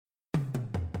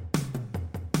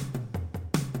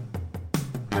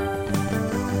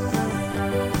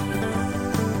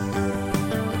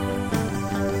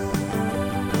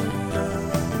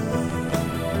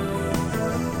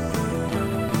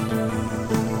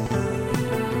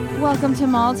Welcome to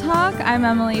Mall Talk. I'm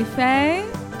Emily Faye.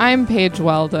 I'm Paige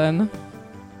Weldon.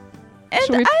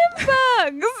 And I'm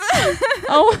Bugs.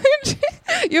 Oh,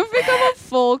 you've become a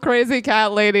full crazy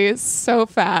cat lady so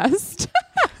fast.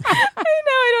 I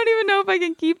know. I don't even know if I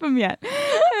can keep him yet.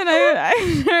 And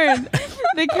I heard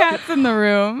the cat's in the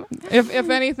room.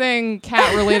 If anything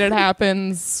cat related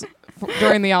happens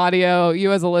during the audio,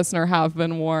 you as a listener have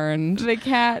been warned. The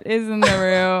cat is in the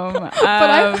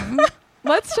room.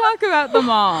 Let's talk about the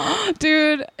mall.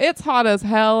 Dude, it's hot as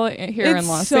hell here in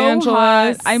Los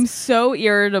Angeles. Hot. I'm so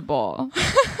irritable.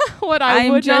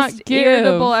 I'm just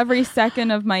irritable every second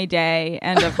of my day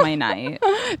and of my night.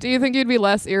 Do you think you'd be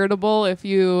less irritable if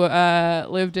you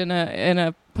lived in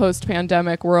a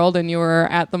post-pandemic world and you were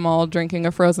at the mall drinking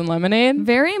a frozen lemonade?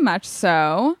 Very much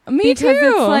so. Me too.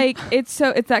 Because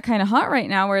it's that kind of hot right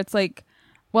now where it's like,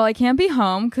 well, I can't be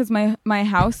home because my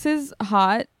house is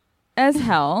hot as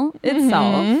hell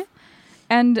itself,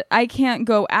 and I can't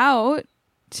go out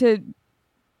to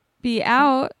be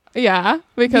out. Yeah,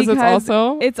 because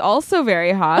it's also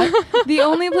very hot. The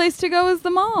only place to go is the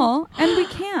mall, and we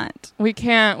can't. We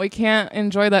can't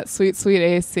enjoy that sweet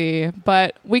AC,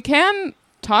 but we can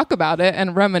talk about it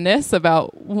and reminisce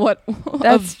about what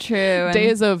that's true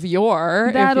days of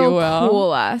yore, if you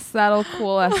will. That'll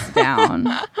cool us down.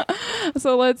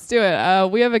 So let's do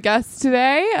it. We have a guest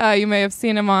today. You may have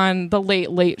seen him on The Late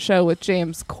Late Show with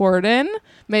James Corden.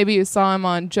 Maybe you saw him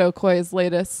on Joe Coy's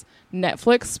latest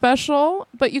Netflix special,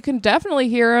 but you can definitely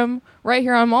hear him right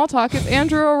here on Mall Talk. It's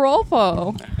Andrew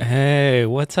Arolfo. Hey,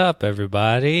 what's up,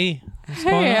 everybody? What's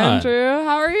going on? Hey, Andrew.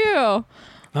 How are you?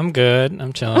 I'm good.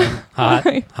 I'm chilling.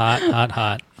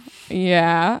 Hot.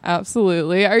 Yeah,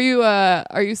 absolutely. Are you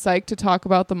psyched to talk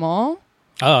about the mall?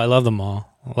 Oh, I love the mall.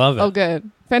 Love it. Oh, good.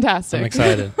 Fantastic. I'm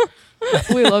excited.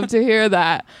 We love to hear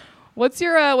that. What's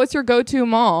your go-to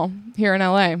mall here in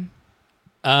LA?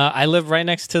 I live right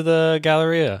next to the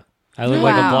Galleria. I live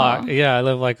like a block. Yeah, I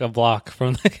live like a block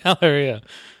from the Galleria.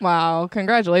 Wow,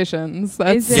 congratulations.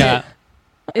 Is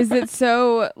it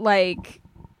so like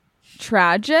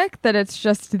tragic that it's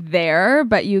just there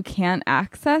but you can't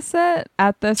access it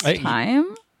at this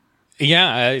time?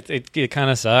 Yeah, it kind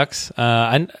of sucks.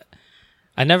 I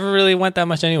never really went that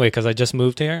much anyway because I just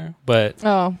moved here, but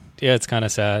yeah, it's kind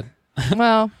of sad.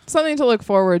 Well, something to look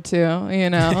forward to, you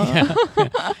know. Yeah.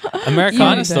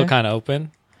 Americana's still kind of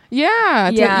open. Yeah,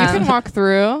 you can walk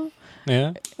through.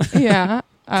 Yeah. Yeah.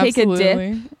 Absolutely. Take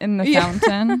a dip in the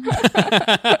fountain.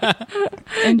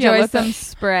 Enjoy some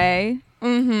spray.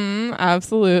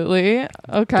 Absolutely.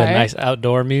 Okay. The nice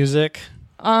outdoor music.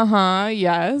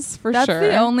 Yes, for sure. That's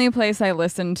the only place I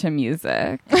listen to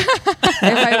music. If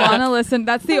I want to listen,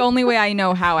 that's the only way I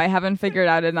know how. I haven't figured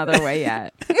out another way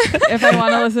yet. If I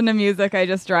want to listen to music, I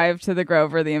just drive to the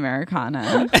Grove or the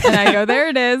Americana. And I go, there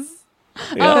it is.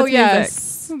 Yeah. Oh,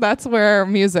 yes. Music. That's where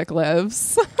music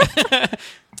lives.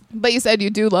 But you said you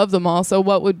do love the mall. So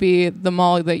what would be the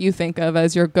mall that you think of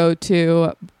as your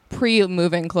go-to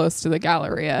pre-moving close to the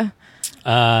Galleria?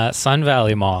 Sun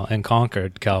Valley Mall in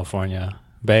Concord, California,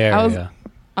 Bay Area.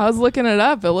 I was looking it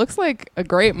up. It looks like a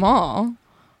great mall.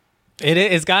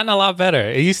 It's gotten a lot better.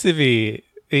 It used to be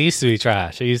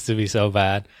trash. It used to be so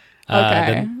bad.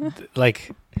 Okay.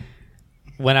 Like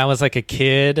when I was like a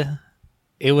kid,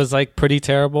 it was like pretty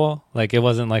terrible. Like it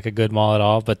wasn't like a good mall at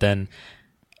all. But then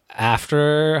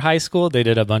after high school, they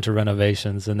did a bunch of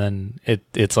renovations, and then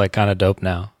it's like kind of dope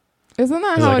now. Isn't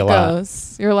that how it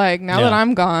goes? You're like, now that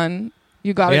I'm gone,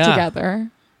 you got it together.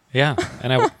 Yeah,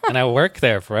 and I worked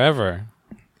there forever.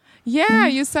 Yeah,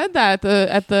 you said that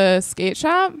at the skate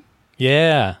shop.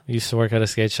 Yeah, used to work at a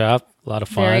skate shop. A lot of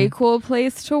fun. Very cool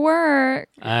place to work.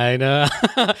 I know.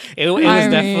 It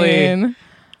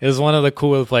was one of the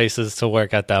cooler places to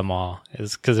work at that mall.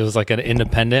 Is because it was like an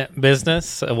independent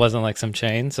business. It wasn't like some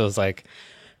chain. So it was like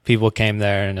people came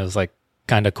there, and it was like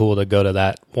kind of cool to go to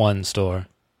that one store.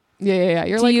 Yeah.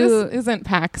 This isn't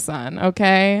PacSun,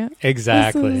 okay?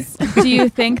 Exactly. Do you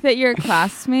think that your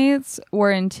classmates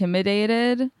were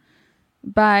intimidated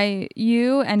by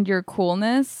you and your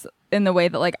coolness in the way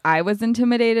that like I was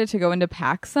intimidated to go into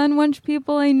PacSun when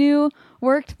people I knew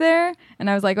worked there? And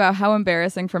I was like, wow, how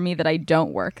embarrassing for me that I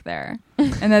don't work there.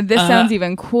 And then this sounds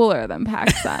even cooler than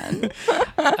PacSun.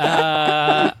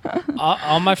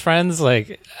 All my friends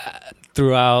like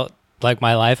throughout like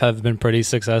my life have been pretty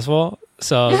successful.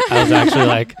 So I was actually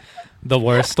like the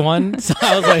worst one. So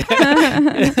I was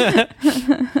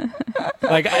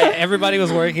like, everybody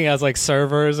was working as like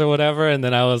servers or whatever, and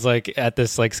then I was like at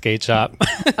this like skate shop.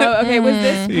 Oh, okay. Was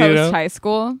this post high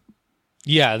school?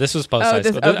 Yeah, this was post high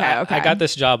school. Okay. I got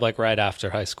this job like right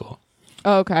after high school.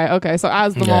 Okay. So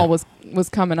as the mall was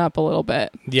coming up a little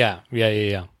bit. Yeah.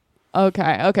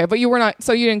 Okay, but you were not.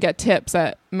 So you didn't get tips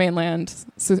at Mainland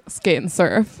Skate and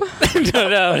Surf.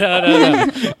 No.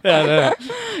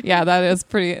 Yeah, that is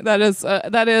pretty. That is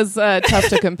tough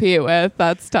to compete with.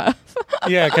 That's tough.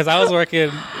 Yeah, because I was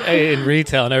working in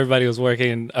retail and everybody was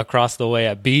working across the way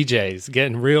at BJ's,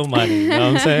 getting real money. You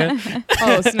know what I'm saying?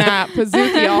 Oh snap!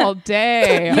 Pizookie all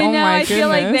day. You know, my I feel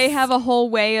like goodness. they have a whole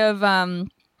way of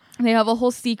they have a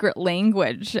whole secret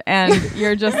language, and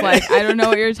you're just like, I don't know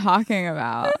what you're talking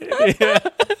about. Yeah.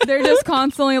 They're just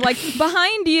constantly like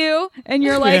behind you, and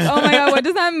you're like, oh my god, what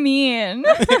does that mean?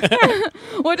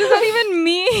 What does that even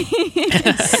mean?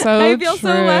 So I feel true.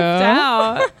 so left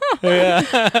out.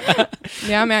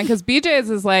 Yeah, man. Because BJ's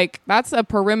is like that's a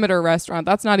perimeter restaurant.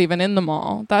 That's not even in the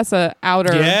mall. That's a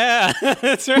outer. Yeah,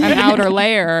 that's right. An outer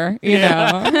layer. You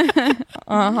know.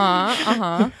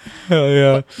 Hell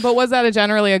yeah. But was that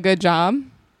generally a good job?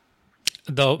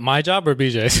 Though my job or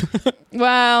BJ's?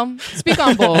 Well, speak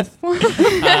on both.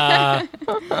 Yeah,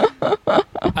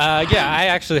 I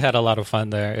actually had a lot of fun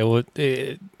there.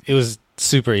 It was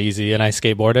super easy, and I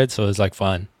skateboarded, so it was like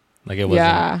fun. Like it wasn't.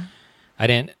 Yeah. I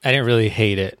didn't really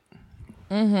hate it.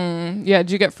 Mm-hmm. Yeah.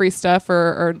 Did you get free stuff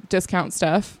or discount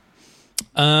stuff?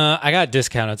 I got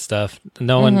discounted stuff.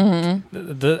 No one.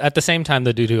 At the same time,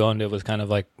 the dude who owned it was kind of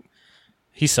like,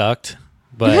 he sucked,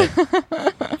 but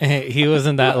he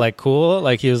wasn't that like cool.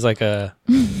 Like he was like a,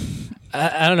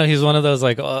 I don't know. He's one of those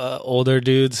like older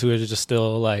dudes who are just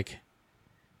still like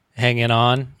hanging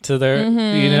on to their,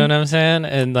 you know what I'm saying?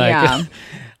 And like, Yeah.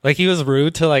 like he was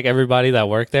rude to like everybody that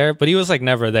worked there, but he was like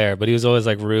never there, but he was always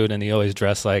like rude, and he always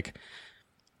dressed like,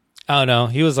 I don't know.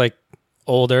 He was like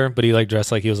older, but he like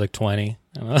dressed like he was like 20.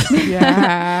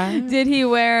 Yeah. Did he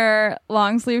wear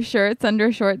long sleeve shirts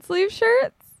under short sleeve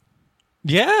shirts?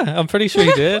 Yeah, I'm pretty sure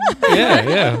he did.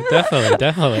 Yeah,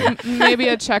 definitely. Maybe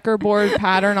a checkerboard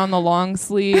pattern on the long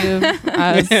sleeve.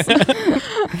 As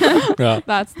Yeah.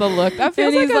 that's the look. That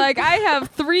feels And he's like, like, I have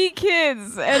 3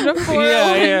 kids and a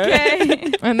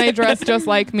 401k. and they dress just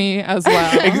like me as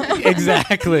well.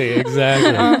 Exactly.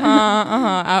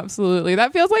 Absolutely.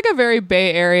 That feels like a very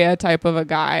Bay Area type of a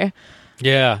guy.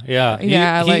 Yeah. He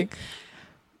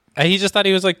just thought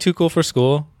he was like too cool for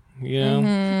school, you know?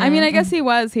 I mean, I guess he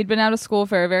was. He'd been out of school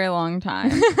for a very long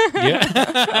time.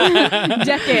 Yeah.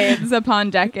 Decades upon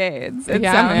decades. It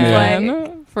Yeah, sounds man.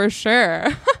 like. For sure.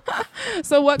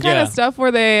 So what kind of stuff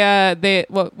were they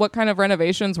what kind of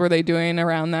renovations were they doing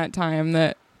around that time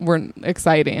that were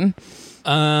exciting?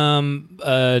 Forever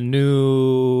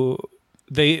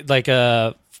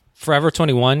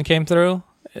 21 came through.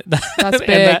 That's big.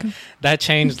 And that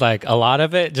changed like a lot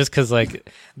of it, just because like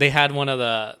they had one of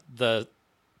the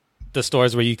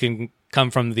stores where you can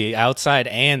come from the outside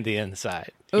and the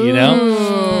inside, you know?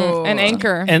 Ooh. An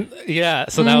anchor. And yeah,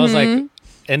 so that was like,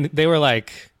 and they were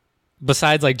like,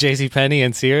 besides like JCPenney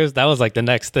and Sears, that was like the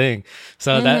next thing.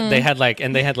 So that they had like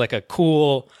a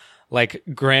cool like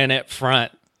granite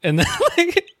front, and then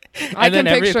like I can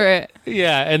picture it.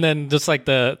 Yeah, and then just like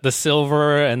the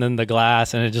silver and then the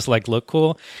glass, and it just like looked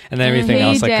cool, and then everything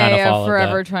else like kind of Heyday followed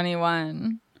Forever that.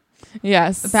 21.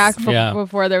 Yes.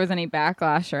 Before there was any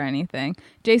backlash or anything.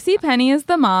 JCPenney is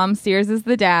the mom, Sears is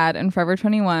the dad, and Forever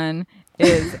 21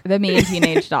 is the mean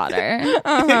teenage daughter.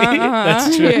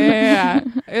 That's true. Yeah.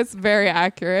 It's very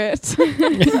accurate.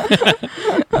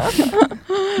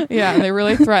 Yeah, they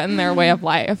really threaten their way of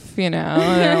life, you know.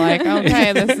 They're like,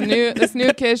 okay, this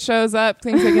new kid shows up,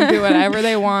 thinks they can do whatever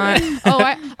they want.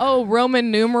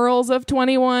 Roman numerals of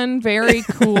 21, very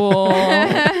cool.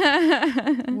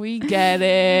 We get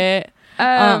it.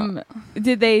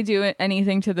 Did they do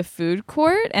anything to the food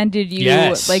court? And did you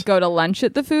like go to lunch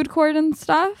at the food court and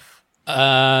stuff?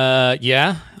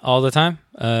 Yeah, all the time.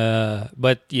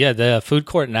 But yeah, the food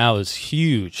court now is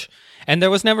huge, and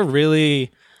there was never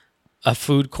really a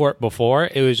food court before.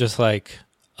 It was just like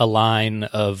a line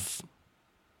of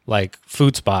like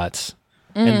food spots,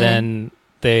 and then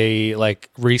they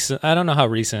like I don't know how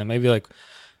recent, maybe like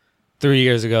 3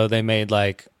 years ago, they made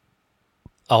like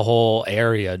a whole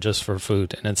area just for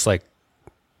food, and it's like,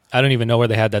 I don't even know where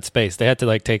they had that space. They had to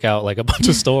like take out like a bunch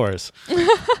of stores.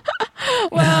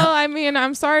 Well, I mean,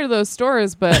 I'm sorry to those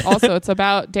stores, but also it's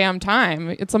about damn time.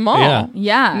 It's a mall.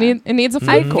 Yeah. It needs a food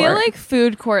I court. feel like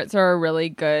food courts are a really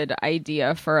good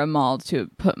idea for a mall to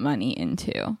put money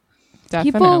into.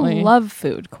 Definitely. People love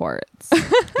food courts.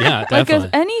 Yeah, Like, definitely.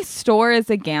 any store is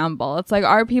a gamble. It's like,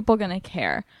 are people going to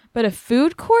care? But a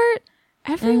food court,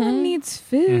 everyone needs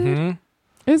food. Mhm.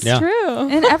 It's Yeah. true.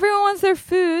 And everyone wants their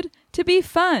food to be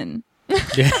fun.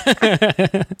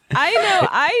 I know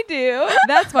I do.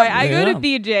 That's why I go to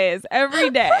BJ's every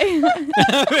day.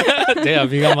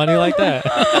 Damn, you got money like that.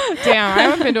 Damn, I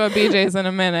haven't been to a BJ's in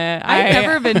a minute. I've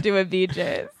never been to a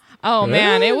BJ's. Oh,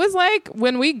 man. It was like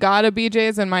when we got a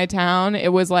BJ's in my town,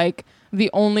 it was like the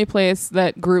only place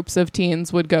that groups of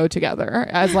teens would go together.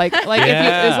 As like if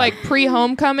it was like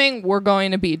pre-homecoming, we're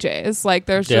going to BJ's. Like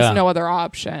there's just no other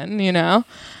option, you know?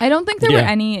 I don't think there were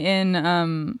any in,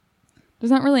 there's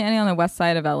not really any on the west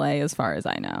side of LA as far as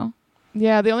I know.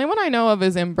 Yeah, the only one I know of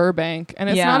is in Burbank, and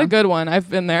it's not a good one. I've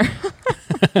been there.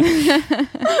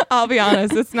 I'll be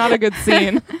honest, it's not a good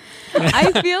scene.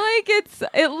 I feel like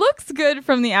it looks good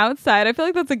from the outside. I feel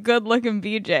like that's a good looking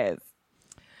BJ's.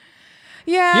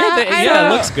 Yeah,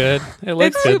 it looks good. It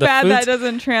looks it's good. Too bad that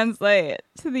doesn't translate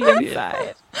to the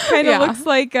inside. Kind of looks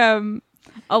like a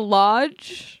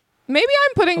lodge. Maybe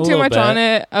I'm putting too much on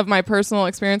it of my personal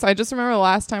experience. I just remember the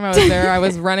last time I was there, I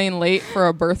was running late for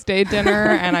a birthday dinner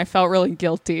and I felt really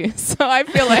guilty. So I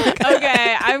feel like,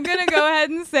 okay, I'm going to go ahead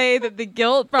and say that the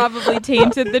guilt probably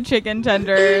tainted the chicken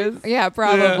tenders. Yeah,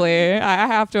 probably. I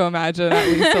have to imagine at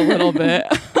least a little bit.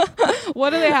 What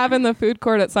do they have in the food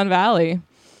court at Sun Valley?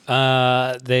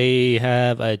 They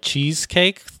have a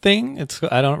cheesecake thing.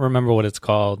 I don't remember what it's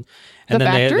called. And the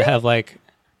then factory? they have like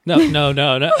no, or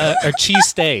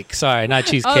cheesesteak. Sorry, not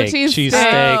cheesecake.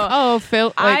 Cheesesteak. Oh,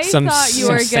 Phil. I some thought you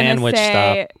were going sandwich to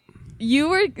say stuff.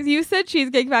 You said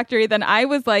Cheesecake Factory, then I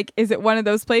was like, is it one of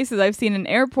those places I've seen in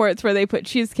airports where they put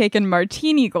cheesecake in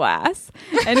martini glass?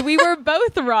 And we were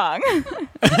both wrong.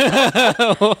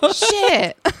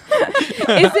 Shit.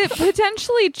 Is it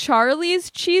potentially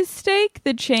Charlie's Cheesesteak,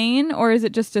 the chain, or is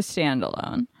it just a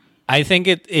standalone? I think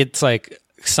it's like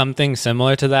something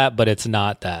similar to that, but it's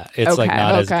not that. It's like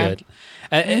not as good.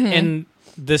 And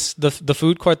the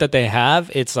food court that they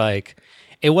have, it's like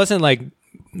it wasn't like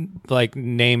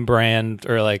name brand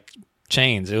or like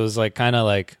chains. It was like kind of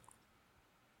like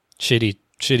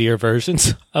shittier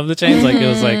versions of the chains. Like it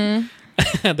was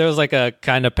like there was like a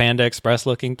kind of Panda Express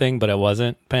looking thing, but it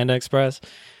wasn't Panda Express.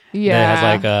 Yeah, it has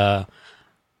like a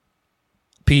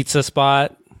pizza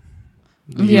spot.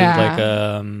 Like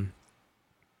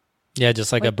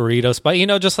just like a burrito spot. You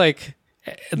know, just like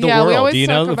the world. You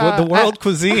know, the world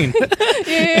cuisine.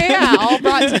 Yeah, all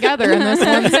brought together in this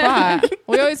one spot.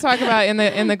 We always talk about in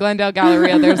the Glendale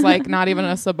Galleria, there's like not even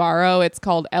a Sbarro. It's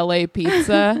called LA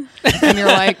Pizza. And you're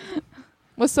like,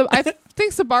 I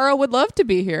think Sbarro would love to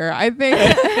be here. I think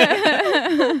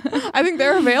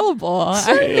they're available.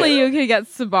 Certainly you could get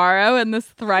Sbarro in this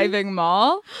thriving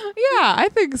mall. Yeah, I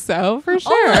think so, for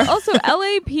sure. Also,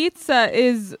 LA Pizza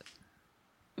is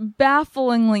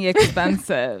bafflingly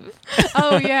expensive.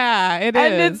 Oh, yeah, it is.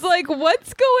 And it's like,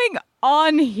 what's going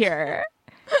on here?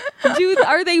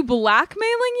 Are they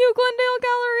blackmailing you, Glendale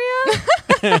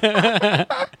Galleria?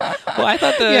 Well, I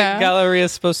thought the Galleria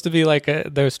is supposed to be like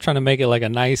they're trying to make it like a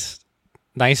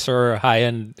nicer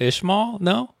high-end-ish mall.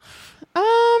 No.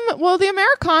 Well, the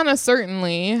Americana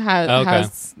certainly has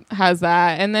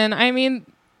that, and then I mean,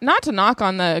 not to knock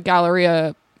on the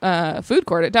Galleria food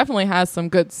court, it definitely has some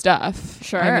good stuff.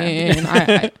 Sure. I mean,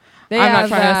 I'm not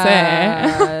trying to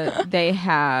say they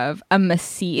have a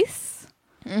masseuse.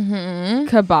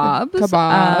 Kebabs.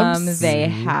 They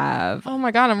have. Oh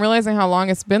my god! I'm realizing how long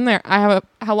it's been there. How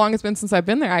long it's been since I've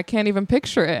been there. I can't even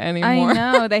picture it anymore. I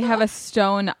know. They have a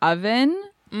stone oven.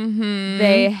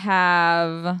 They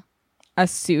have a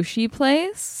sushi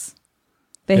place.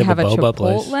 They have a boba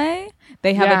Chipotle. place.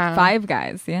 They have a Five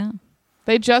Guys. Yeah.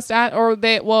 They just never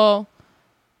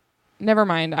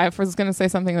mind. I was going to say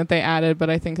something that they added, but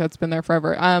I think that's been there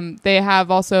forever. They have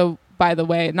also, by the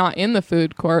way, not in the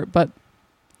food court, but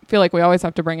I feel like we always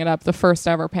have to bring it up, the first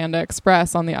ever Panda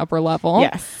Express on the upper level.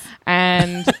 Yes.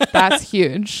 And that's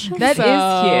huge. That is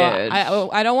huge.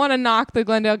 I don't want to knock the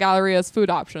Glendale Galleria's food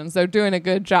options. They're doing a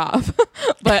good job.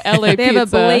 But LA they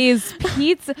have a Blaze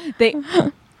Pizza.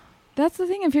 That's the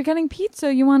thing. If you're getting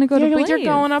pizza, you want to go to Blaze. You're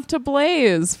going up to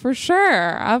Blaze for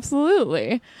sure.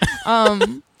 Absolutely.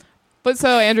 But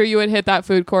so, Andrew, you would hit that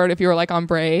food court if you were like on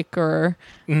break or...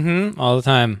 all the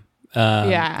time.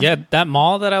 Yeah, that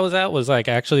mall that I was at was like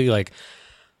actually like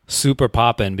super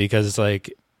poppin' because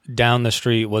like down the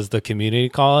street was the community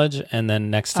college and then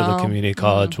next to the community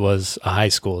college was a high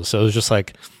school. So it was just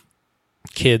like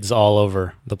kids all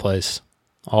over the place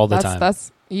all the time.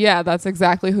 That's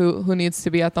exactly who needs to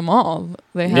be at the mall.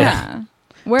 They have... Yeah.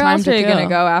 Where else are you going to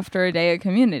go after a day at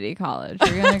community college?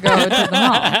 You're going to go to the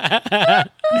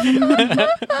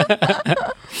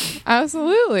mall.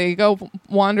 Absolutely. Go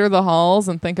wander the halls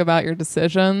and think about your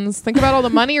decisions. Think about all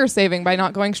the money you're saving by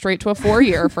not going straight to a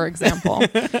 4-year, for example.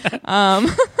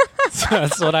 So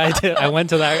that's what I did. I went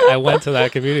to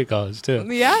that community college too.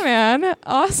 Yeah, man.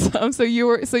 Awesome. So you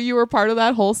were part of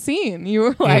that whole scene. You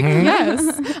were like,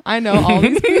 yes, I know all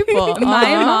these people.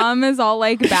 My mom is all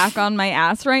like back on my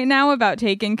ass right now about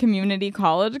taking community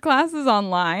college classes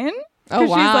online. Oh,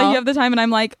 wow. She's like, you have the time. And I'm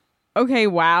like, okay,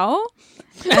 wow.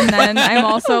 And then I'm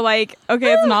also like,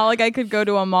 okay, it's not like I could go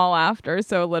to a mall after.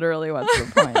 So literally, what's the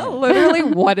point? Literally,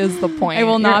 what is the point? I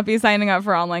will not be signing up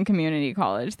for online community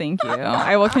college. Thank you.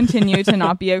 I will continue to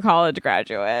not be a college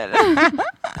graduate.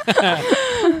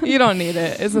 You don't need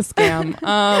it. It's a scam.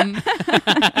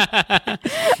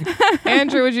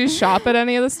 Andrew, would you shop at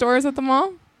any of the stores at the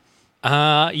mall?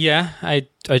 Yeah, I'd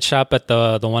shop at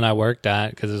the one I worked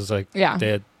at because it was like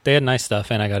they had nice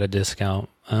stuff and I got a discount.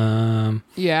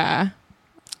 Yeah.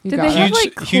 Did they have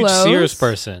like huge clothes? Sears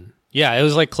person. Yeah, it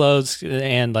was like clothes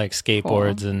and like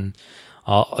skateboards and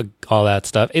all that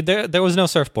stuff. There was no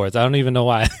surfboards. I don't even know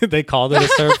why they called it a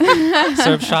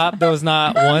surf shop. There was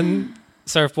not one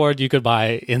surfboard you could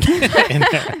buy in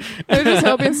there. They're just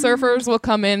hoping surfers will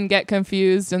come in, get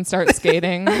confused, and start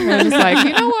skating. They're just like,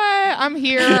 you know what? I'm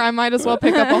here. I might as well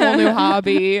pick up a whole new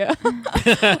hobby.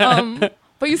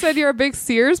 But you said you're a big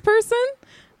Sears person?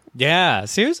 Yeah,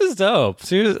 Sears is dope.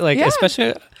 Sears,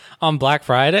 especially on Black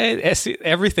Friday,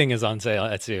 everything is on sale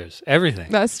at Sears. Everything.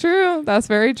 That's true. That's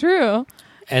very true.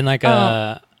 And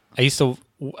I used to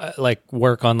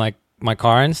work on like my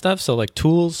car and stuff. So like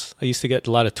tools, I used to get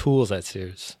a lot of tools at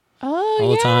Sears. Oh,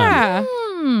 all the time.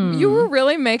 You were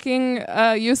really making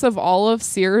use of all of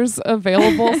Sears'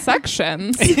 available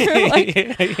sections.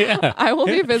 Yeah. I will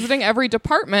be visiting every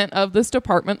department of this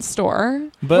department store.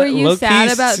 But were you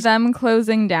sad about them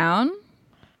closing down?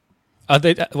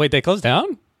 They closed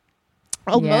down?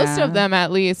 Oh, most of them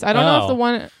at least. I don't know if the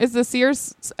one is the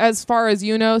Sears, as far as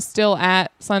you know, still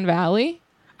at Sun Valley.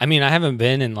 I mean, I haven't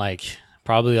been in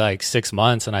probably 6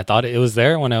 months, and I thought it was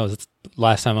there when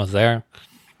last time I was there.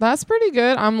 That's pretty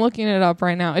good. I'm looking it up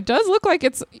right now. It does look like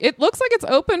it looks like it's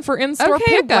open for in-store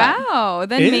pickup. Wow.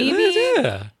 Then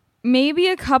maybe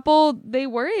a couple they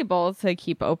were able to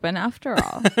keep open after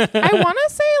all. I want to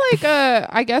say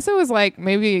I guess it was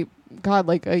maybe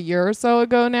a year or so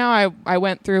ago now. I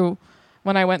went through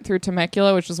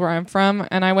Temecula, which is where I'm from,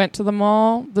 and I went to the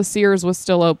mall. The Sears was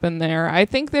still open there. I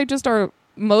think they just are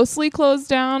mostly closed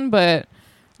down, but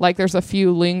there's a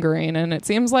few lingering, and it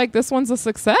seems like this one's a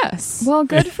success. Well,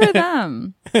 good for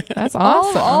them. That's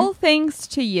awesome. All thanks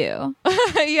to you.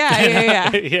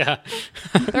 Yeah. Yeah.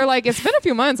 They're like, it's been a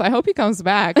few months. I hope he comes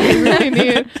back. You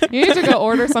need to go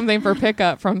order something for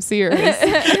pickup from Sears.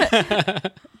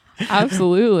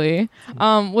 Absolutely.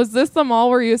 Was this the mall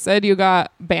where you said you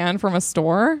got banned from a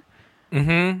store?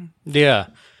 Mm-hmm. Yeah.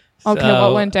 Okay, so,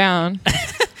 what went down?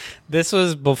 This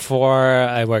was before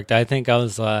I worked. I think I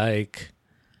was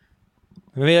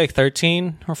maybe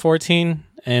 13 or 14,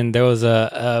 and there was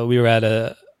we were at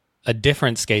a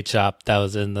different skate shop that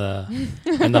was in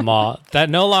the mall that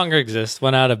no longer exists,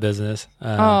 went out of business.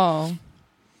 Damn.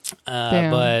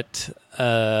 But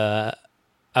I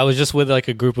was just with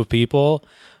a group of people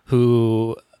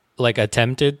who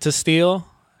attempted to steal.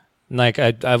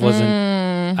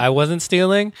 I wasn't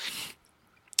stealing,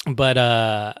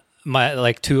 but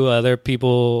my two other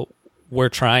people were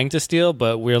trying to steal,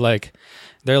 but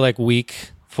they're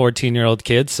weak 14-year-old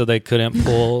kids, so they couldn't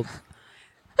pull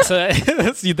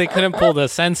they couldn't pull the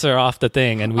sensor off the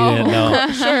thing, and we didn't know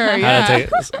sure, yeah. how to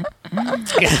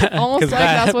take it. Almost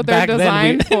that's what they're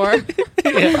designed for.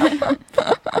 Yeah.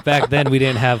 Back then we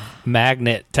didn't have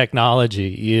magnet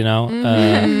technology,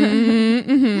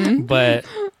 but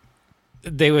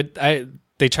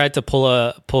they tried to pull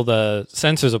the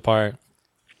sensors apart,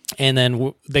 and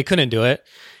then they couldn't do it.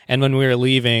 And when we were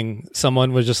leaving,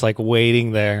 someone was just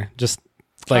waiting there, just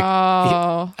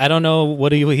I don't know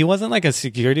what he wasn't a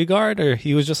security guard, or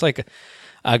he was just a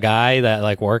guy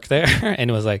that worked there, and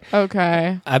it was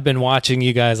okay, I've been watching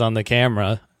you guys on the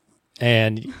camera,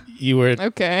 and you were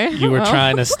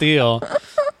trying to steal,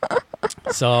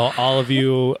 so all of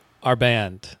you are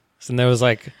banned. And there was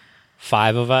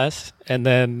 5 of us, and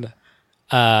then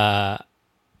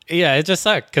it just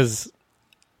sucked because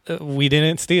we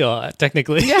didn't steal,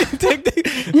 technically. Yeah.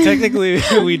 Technically,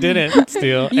 we didn't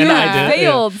steal. You and I did.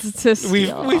 failed to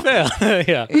steal. We failed.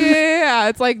 Yeah.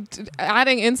 Yeah. It's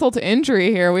adding insult to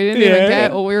injury here. We didn't even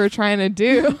get what we were trying to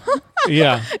do.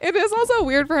 Yeah. It is also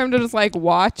weird for him to just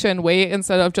watch and wait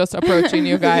instead of just approaching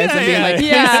you guys and being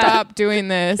please stop doing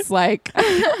this. What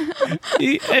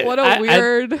a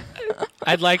weird.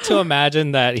 I'd like to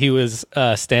imagine that he was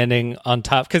standing on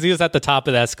top, because he was at the top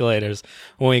of the escalators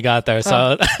when we got there.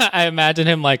 So I imagine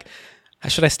him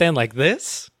should I stand like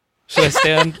this? Should I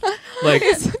stand like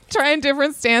trying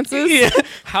different stances? Yeah.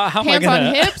 How am I Hands gonna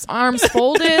on hips, arms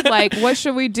folded. Like, what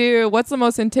should we do? What's the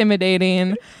most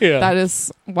intimidating? Yeah. That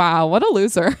is, wow, what a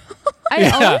loser. I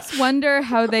always wonder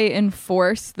how they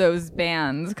enforce those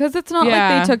bans because it's not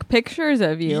like they took pictures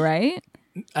of you, right?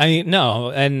 I mean,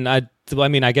 no, and I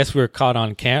mean, I guess we were caught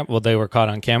on cam. Well, they were caught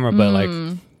on camera, but like,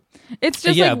 it's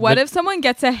just like, what if someone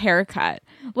gets a haircut?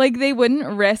 Like, they wouldn't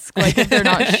risk, like, if they're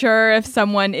not sure if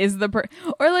someone is the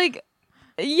or like,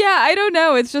 yeah, I don't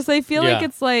know. It's just I feel like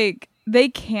it's like they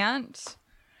can't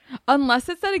unless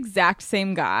it's that exact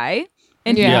same guy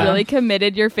and you really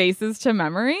committed your faces to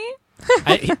memory.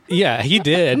 He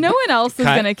did. No one else is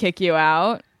gonna kick you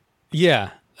out.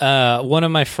 Yeah. One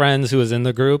of my friends who was in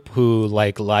the group who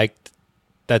liked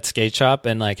that skate shop,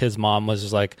 and like his mom was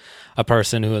just like a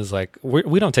person who was like,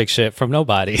 we don't take shit from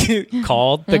nobody.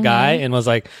 Called the guy and was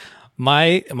like,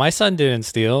 my son didn't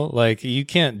steal. Like, you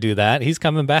can't do that. He's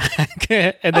coming back.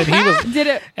 And then he was did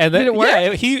it work?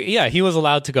 Yeah, he was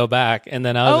allowed to go back. And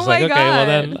then I was just like, okay, well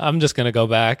then I'm just gonna go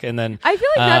back. And then I feel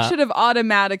like that should have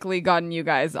automatically gotten you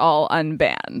guys all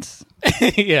unbanned.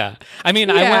 Yeah. I mean,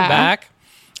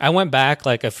 I went back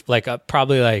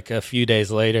probably like a few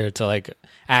days later to like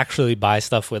actually buy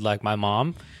stuff with like my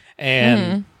mom,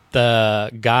 and the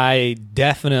guy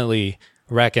definitely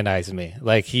recognized me.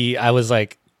 Like I was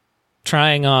like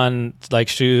trying on like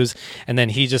shoes, and then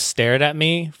he just stared at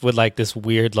me with like this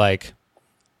weird like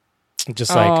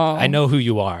just like, I know who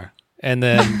you are. And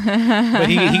then but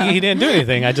he didn't do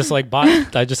anything. I just like bought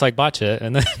shit,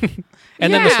 and then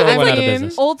then the store went out of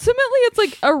business. Ultimately, it's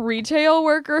like a retail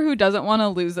worker who doesn't want to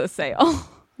lose a sale.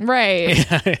 Right.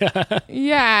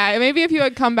 Yeah. Maybe if you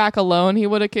had come back alone, he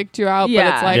would have kicked you out. But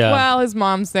it's like, well, his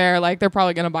mom's there. Like, they're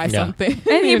probably going to buy something.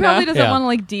 And he probably doesn't want to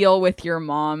like deal with your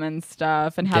mom and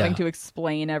stuff and having to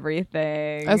explain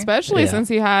everything. Especially since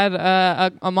he had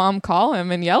a mom call him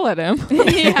and yell at him.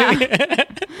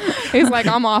 He's like,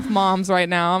 I'm off moms right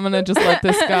now. I'm going to just let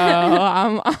this go.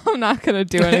 I'm not going to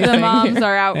do anything. The moms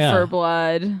are out for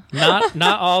blood.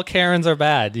 Not all Karens are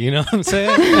bad. You know what I'm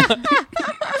saying?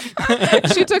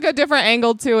 She took a different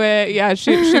angle to it. Yeah,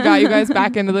 she got you guys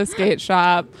back into the skate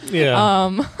shop. Yeah.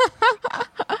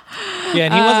 Yeah,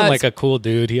 and he wasn't like a cool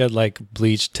dude. He had like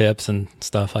bleached tips and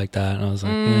stuff like that. And I was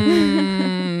like,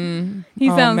 he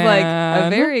sounds like a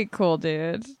very cool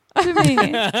dude to me.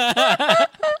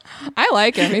 I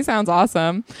like him. He sounds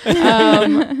awesome.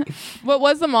 What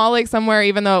was the mall like somewhere,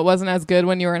 even though it wasn't as good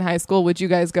when you were in high school? Would you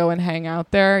guys go and hang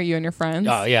out there, you and your friends?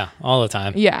 Oh, yeah. All the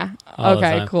time. Yeah.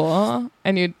 Okay, cool.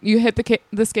 And you hit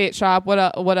the skate shop.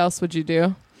 What else would you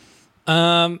do?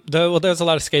 There's a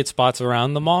lot of skate spots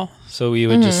around the mall. So we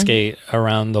would just skate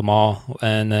around the mall.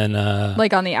 And then...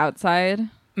 like on the outside?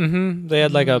 Mm-hmm. They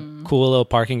had like a cool little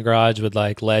parking garage with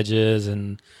like ledges,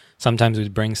 and sometimes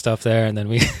we'd bring stuff there, and then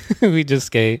we just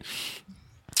skate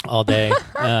all day,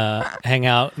 hang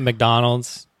out,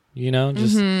 McDonald's,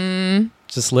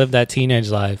 just live that teenage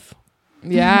life.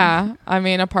 Yeah. I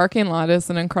mean, a parking lot is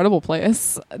an incredible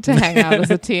place to hang out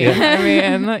as a teen. I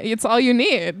mean, it's all you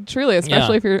need, truly,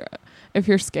 especially if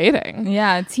you're skating.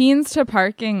 Yeah. Teens to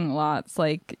parking lots,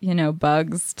 like,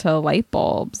 bugs to light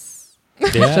bulbs.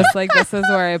 Yeah. Just like, this is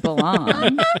where I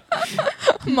belong.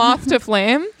 Moth to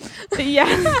flame.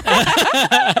 Yes.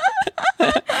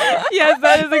 Yes,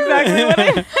 that is exactly what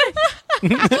I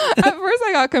At first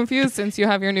I got confused since you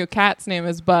have your new cat's name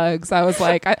is Bugs. I was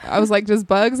like, does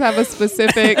Bugs have a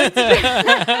specific...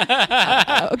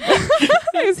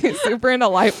 Is he super into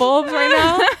light bulbs right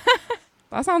now?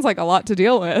 That sounds like a lot to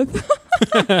deal with.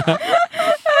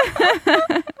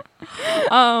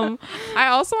 I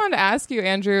also wanted to ask you,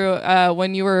 Andrew,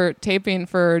 when you were taping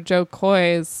for Joe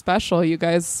Coy's special, you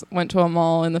guys went to a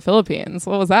mall in the Philippines.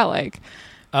 What was that like?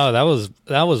 Oh, that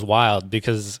was wild,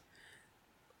 because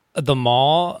the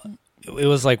mall, it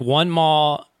was like one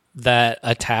mall that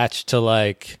attached to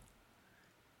like,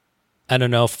 I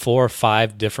don't know, 4 or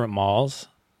 5 different malls.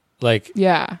 Like,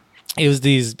 yeah, it was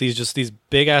these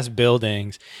big ass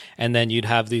buildings, and then you'd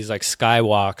have these like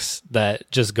skywalks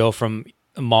that just go from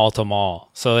mall to mall.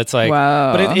 So it's like,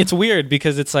 wow. But it's weird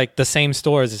because it's like the same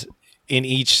stores in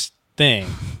each thing.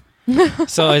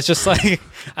 So it's just like,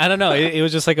 I don't know. It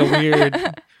was just like a weird.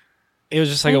 It was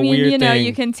just like a weird thing.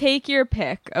 You can take your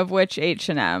pick of which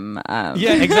H&M. Yeah,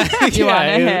 exactly. you want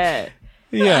to hit.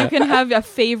 Yeah, you can have a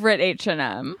favorite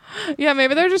H&M. Yeah,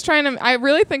 maybe they're just trying to. I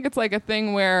really think it's like a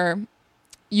thing where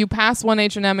you pass one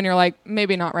H&M and you're like,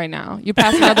 maybe not right now. You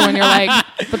pass another one, you're like,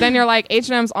 but then you're like,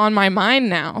 H&M's on my mind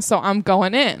now, so I'm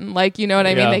going in. Like, you know what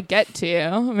I mean? They get to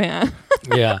you, man.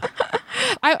 Yeah.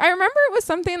 I remember it was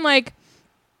something like,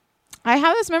 I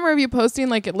have this memory of you posting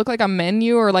like it looked like a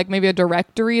menu or like maybe a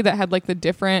directory that had like the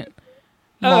different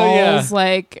malls. Oh, yeah.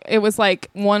 Like it was like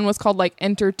one was called like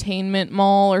Entertainment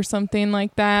Mall or something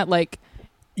like that. Like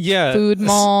Food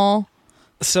Mall.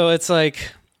 So it's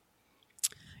like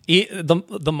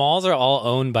the malls are all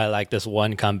owned by like this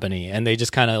one company, and they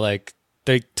just kind of like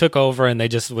they took over, and they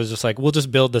just was just like, we'll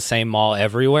just build the same mall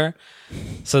everywhere.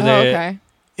 So they okay.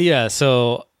 Yeah,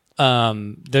 so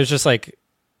there's just like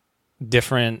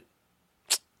different.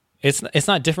 It's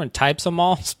not different types of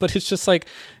malls, but it's just like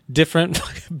different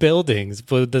buildings,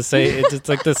 but the same. It's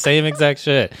like the same exact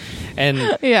shit,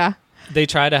 and yeah, they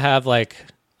try to have like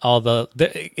all the.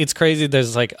 It's crazy.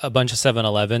 There's like a bunch of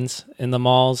 7-Elevens in the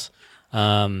malls.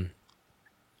 They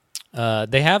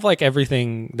have like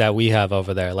everything that we have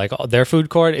over there. Like their food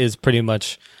court is pretty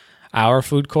much our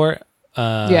food court.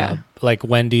 Like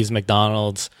Wendy's,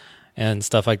 McDonald's, and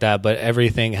stuff like that. But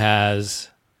everything has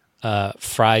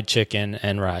fried chicken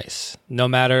and rice. No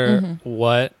matter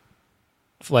what,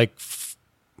 like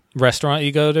restaurant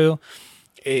you go to,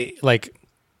 like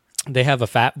they have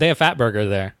Fat Burger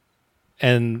there,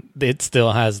 and it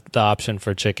still has the option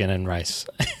for chicken and rice.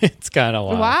 It's kind of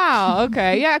wild. Wow.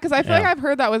 Okay. Yeah, because I feel like I've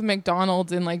heard that with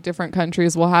McDonald's in like different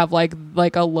countries will have like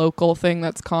a local thing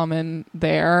that's common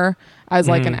there as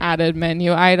like an added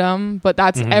menu item, but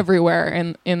that's everywhere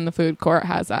in the food court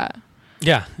has that.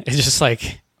 Yeah, it's just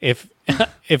like if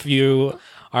you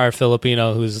are a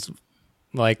Filipino who's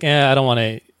like, I don't want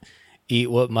to eat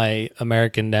what my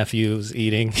American nephew's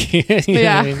eating. You know what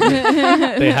I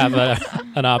mean? They have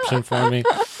an option for me.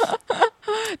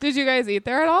 Did you guys eat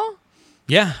there at all?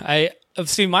 Yeah, I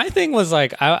see. My thing was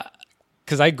like,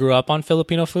 because I grew up on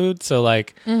Filipino food, so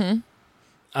like, I'm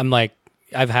like,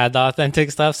 I've had the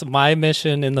authentic stuff. So my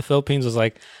mission in the Philippines was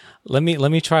like, let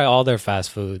me try all their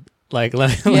fast food. Like,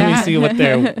 let me see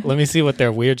what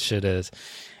their weird shit is,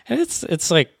 and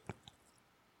it's like,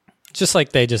 just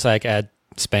like they just like add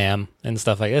spam and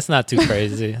stuff like that. It's not too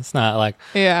crazy. It's not like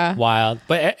wild,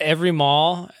 but every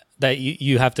mall that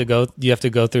you have to go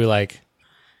through like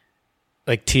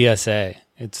TSA.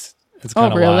 It's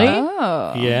kind of really wild.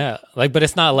 Oh. Yeah, like, but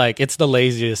it's not like it's the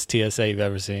laziest TSA you've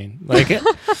ever seen. Like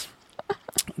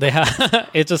they have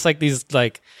it's just like these,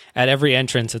 like at every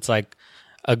entrance it's like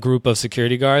a group of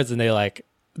security guards, and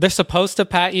they're supposed to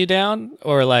pat you down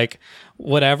or like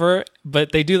whatever,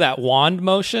 but they do that wand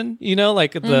motion,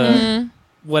 like the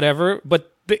whatever,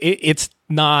 but it's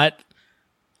not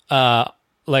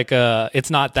it's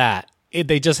not that.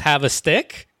 They just have a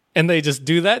stick and they just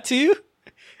do that to you.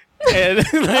 And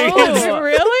like,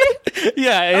 really?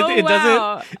 Yeah,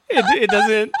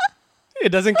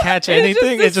 it doesn't catch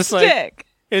anything. It's just like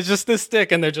it's just this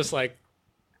stick, and they're just like,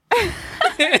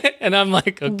 and I'm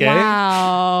like, okay,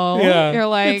 wow, yeah, you're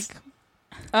like,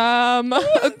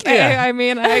 okay. Yeah. I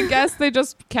mean, I guess they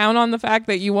just count on the fact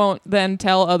that you won't then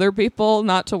tell other people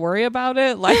not to worry about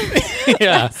it. Like,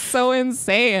 yeah, that's so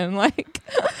insane. Like,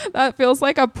 that feels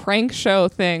like a prank show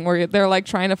thing where they're like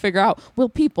trying to figure out, will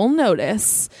people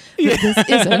notice that this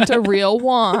isn't a real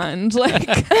wand? Like,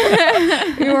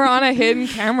 you were on a hidden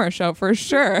camera show for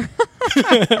sure.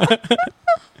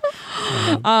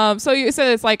 So you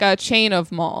said it's like a chain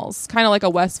of malls, kind of like a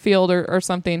Westfield or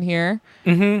something here.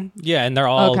 Yeah, and they're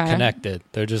all connected.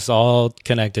 They're just all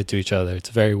connected to each other. It's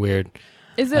very weird.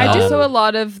 Is it also a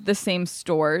lot of the same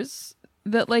stores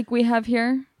that like we have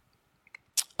here?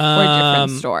 Or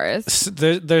different stores?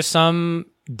 There's some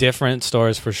different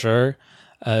stores for sure.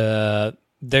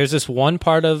 There's this one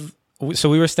part of... So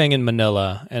we were staying in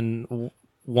Manila, and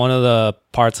one of the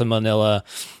parts of Manila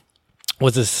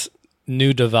was this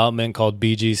new development called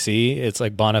BGC. It's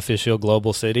like Bonifacio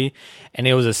Global City, and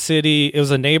it was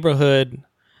a neighborhood,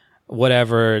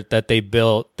 whatever, that they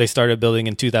started building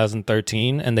in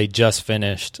 2013, and they just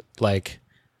finished like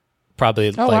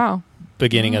probably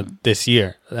beginning of this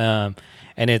year.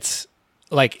 And it's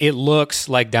like, it looks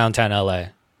like downtown LA.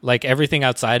 Like everything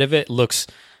outside of it looks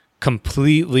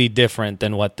completely different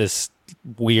than what this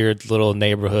weird little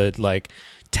neighborhood, like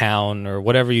town or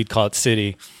whatever you'd call it,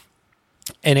 city.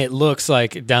 And it looks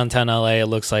like downtown LA. It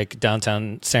looks like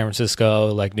downtown San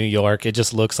Francisco, like New York. It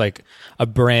just looks like a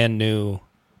brand new,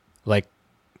 like,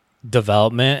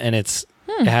 development. And it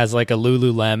has like a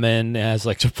Lululemon. It has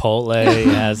like Chipotle. It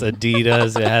has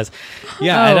Adidas. It has,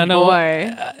 I don't know.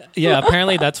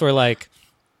 Apparently that's where like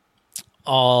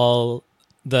all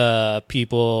the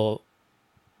people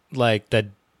like that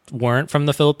weren't from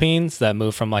the Philippines that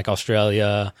moved from like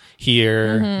Australia,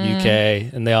 here,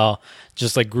 UK, and they all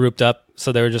just like grouped up.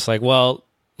 So they were just like, well,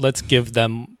 let's give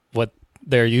them what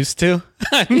they're used to.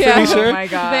 I'm pretty sure. Oh my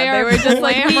God. They were just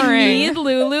like, we need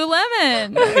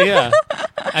Lululemon. Yeah.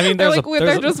 I mean,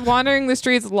 they're just wandering the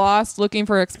streets, lost, looking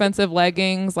for expensive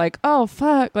leggings. Like, oh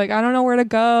fuck, like I don't know where to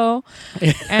go,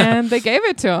 and they gave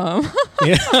it to them.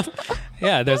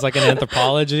 Yeah. There's like an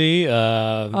anthropology.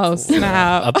 Oh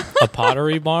snap! A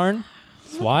pottery barn.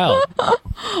 It's wild.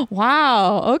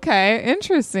 Wow. Okay.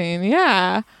 Interesting.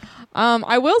 Yeah.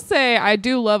 I will say I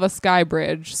do love a sky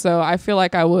bridge, so I feel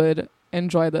like I would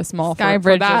enjoy this mall for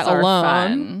that alone.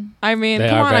 Fun. I mean, They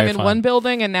come are on, I'm very in fun. one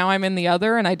building and now I'm in the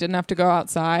other and I didn't have to go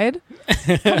outside.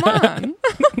 Come on.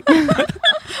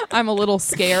 I'm a little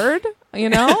scared, you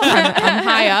know? I'm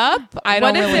high up. I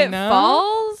don't really know.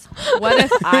 Falls? What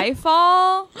if I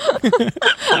fall?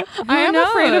 I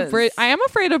am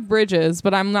afraid of bridges,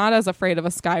 but I'm not as afraid of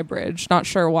a sky bridge. Not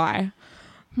sure why.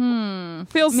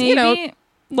 Feels, Maybe. you know,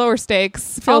 lower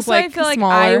stakes. Feels Also, like I feel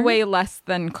smaller. like I weigh less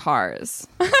than cars.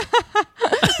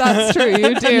 That's true.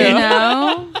 You do. You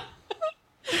know?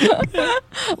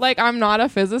 Like, I'm not a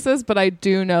physicist, but I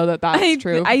do know that that's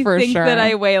true I for think sure. that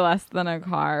I weigh less than a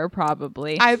car,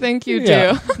 probably. I think you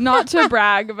Yeah. do. Not to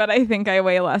brag, but I think I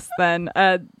weigh less than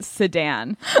a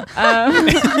sedan. So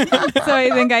I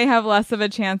think I have less of a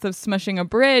chance of smushing a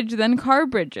bridge than car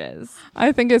bridges.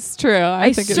 I think it's true.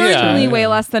 I think it's certainly true. weigh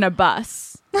less than a bus.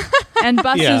 And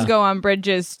buses Yeah. go on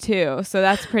bridges too, so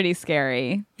that's pretty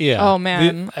scary. Yeah. Oh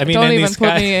man! I mean, don't and even these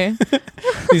put me.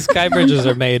 these sky bridges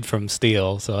are made from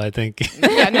steel, so I think.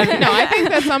 Yeah, no. I think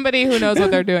that's somebody who knows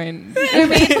what they're doing. They're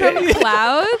made from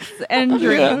clouds and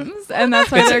dreams, and that's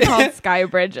why they're called sky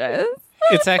bridges.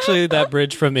 It's actually that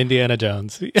bridge from Indiana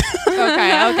Jones.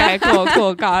 Okay,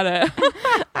 cool, got it.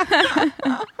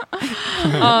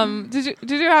 Did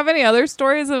you have any other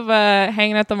stories of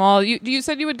hanging at the mall? You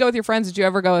said you would go with your friends. Did you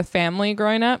ever go with family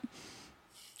growing up?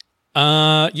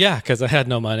 Yeah, because I had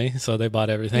no money, so they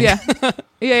bought everything. Yeah.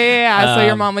 So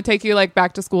your mom would take you like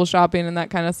back to school shopping and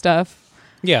that kind of stuff.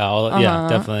 Yeah, yeah,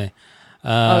 definitely.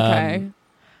 Okay.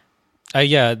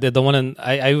 Yeah, the one in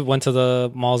I went to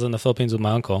the malls in the Philippines with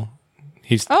my uncle.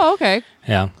 He's Oh, okay.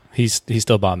 yeah, he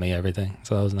still bought me everything,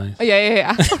 so that was nice.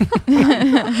 Yeah.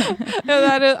 No,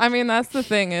 that is. I mean, that's the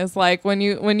thing is like when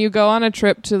you go on a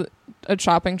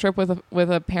shopping trip with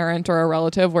a parent or a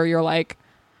relative where you're like,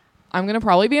 I'm gonna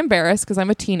probably be embarrassed because I'm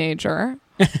a teenager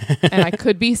and I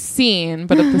could be seen,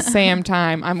 but at the same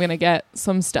time I'm gonna get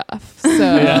some stuff. So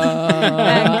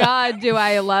And God, do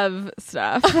I love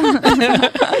stuff.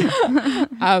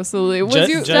 absolutely.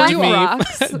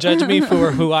 Judge me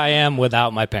for who I am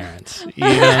without my parents. You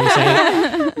know what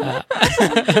I'm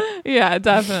saying? Yeah,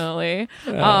 definitely.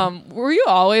 Were you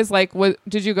always like?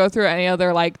 Did you go through any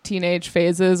other like teenage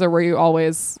phases, or were you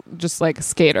always just like a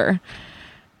skater?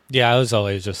 Yeah, I was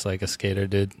always just like a skater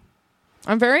dude.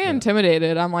 I'm very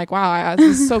intimidated. I'm like, wow,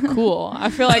 this is so cool.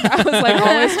 I feel like I was like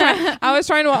always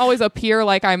trying to always appear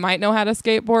like I might know how to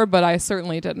skateboard, but I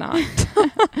certainly did not.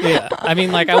 Yeah, I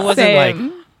mean, like I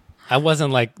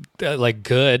wasn't like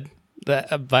good,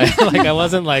 but like I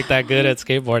wasn't like that good at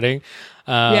skateboarding.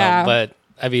 Yeah, but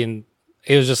I mean,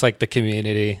 it was just like the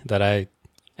community that I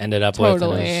ended up with. And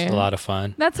it was a lot of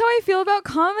fun. That's how I feel about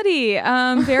comedy.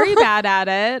 Very bad at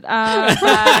it, but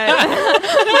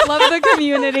love the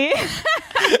community.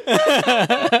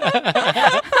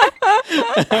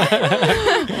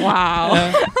 Wow.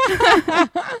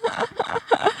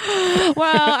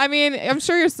 Well, I mean, I'm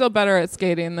sure you're still better at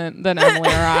skating than Emily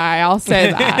or I. I'll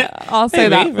say that. I'll say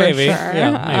that for sure.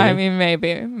 Yeah, I mean,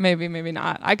 maybe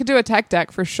not. I could do a tech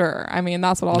deck for sure. I mean,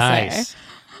 that's what I'll say.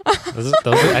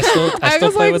 I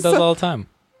still play with those all the time.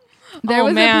 There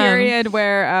was man. a period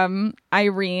where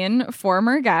Irene,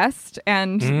 former guest,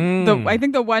 and I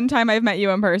think the one time I've met you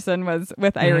in person was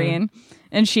with Irene,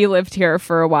 and she lived here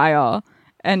for a while.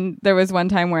 And there was one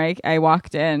time where I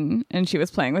walked in and she was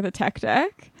playing with a tech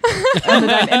deck, and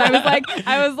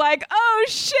I was like, oh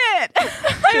shit! I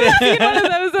haven't seen one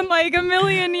of those in like a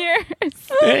million years.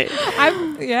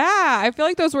 I feel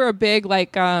like those were a big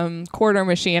like quarter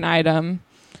machine item.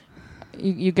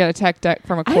 You get a tech deck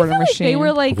from a quarter machine. They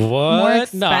were like more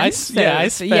expensive. No, I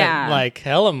spent like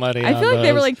hella money. I on feel like those.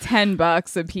 they were like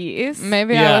 $10 a piece.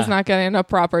 Maybe I was not getting a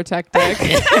proper tech deck.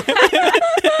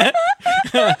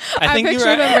 I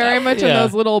pictured them very much in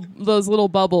those little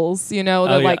bubbles, you know,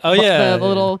 the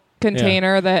little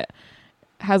container that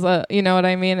has a, you know what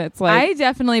I mean? It's like I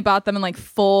definitely bought them in like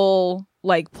full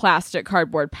like plastic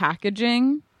cardboard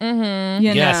packaging. Mm-hmm.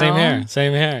 You know?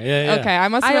 Same here. Yeah. Okay, I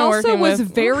must have been also working was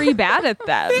with very bad at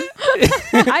them.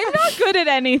 I'm not good at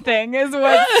anything is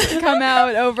what's come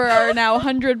out over our now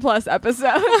 100+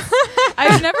 episodes.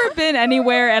 I've never been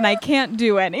anywhere and I can't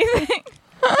do anything.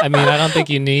 I mean, I don't think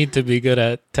you need to be good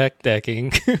at tech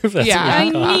decking. I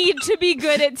need to be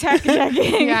good at tech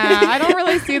decking. Yeah, I don't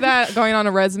really see that going on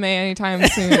a resume anytime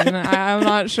soon. I'm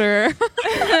not sure.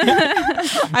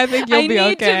 I think you'll be okay. I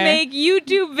need to make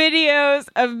YouTube videos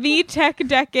of me tech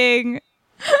decking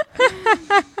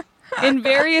in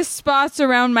various spots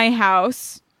around my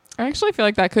house. I actually feel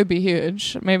like that could be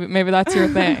huge. Maybe that's your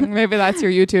thing. Maybe that's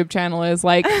your YouTube channel is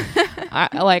like,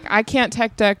 I can't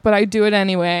tech deck, but I do it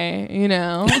anyway, you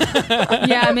know?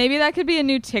 Yeah, maybe that could be a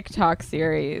new TikTok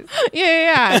series.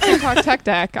 Yeah. TikTok tech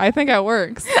deck. I think it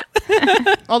works.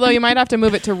 Although you might have to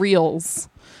move it to Reels.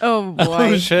 Oh, boy.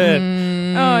 Oh, shit.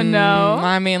 Oh, no.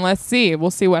 I mean, let's see.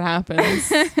 We'll see what happens.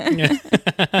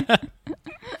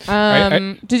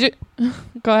 Did you...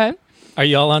 Go ahead. Are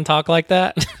y'all on Talk Like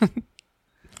That?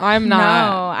 I'm not.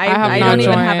 No, I don't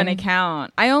even have an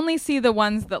account. I only see the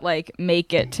ones that like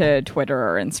make it to Twitter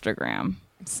or Instagram.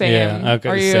 Same. Yeah, okay,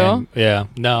 Are you? same. Yeah.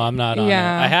 No, I'm not on it.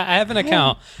 I have an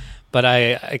account, but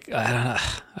I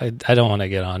don't want to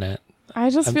get on it.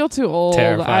 I just feel too old.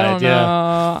 Terrified, I don't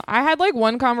know. I had like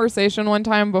one conversation one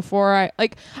time before I feel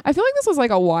like this was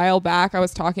like a while back. I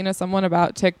was talking to someone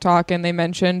about TikTok and they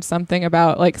mentioned something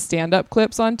about like stand-up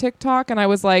clips on TikTok and I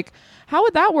was like, how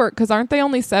would that work? Because aren't they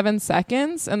only 7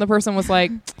 seconds? And the person was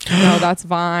like, no, that's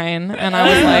Vine. And I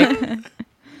was like,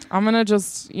 I'm going to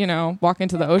just, walk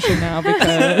into the ocean now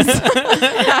because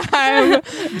I'm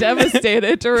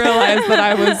devastated to realize that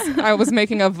I was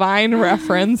making a Vine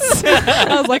reference.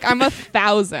 I was like, I'm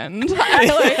 1,000.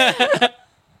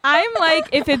 I'm like,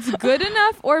 if it's good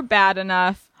enough or bad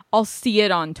enough, I'll see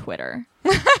it on Twitter.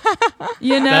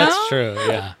 You know? That's true,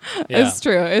 yeah. It's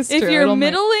true. If you're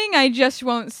middling, I just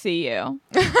won't see you.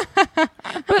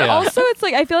 But also, it's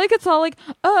like, I feel like it's all like,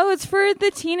 oh, it's for the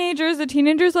teenagers. The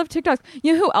teenagers love TikToks.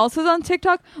 You know who else is on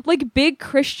TikTok? Like big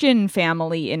Christian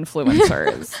family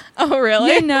influencers. Oh,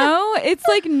 really? You know? It's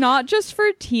like not just for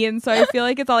teens. So I feel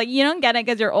like it's all like, you don't get it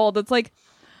because you're old. It's like,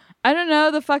 I don't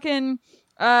know, the fucking...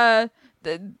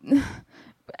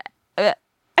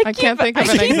 I can't think of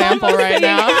an example right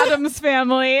now. Addams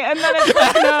Family, and then it's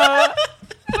like no,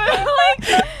 but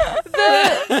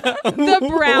like the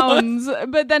Browns.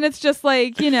 But then it's just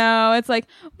like it's like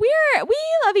we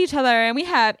love each other and we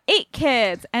have 8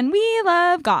 kids and we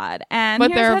love God. And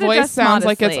but their voice sounds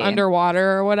modestly. like it's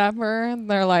underwater or whatever.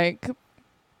 They're like,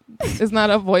 isn't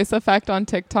that a voice effect on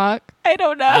TikTok? I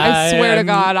don't know. I swear to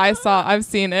God, I've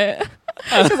seen it.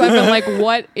 Because I've been like,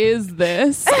 what is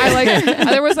this?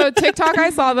 There was a TikTok I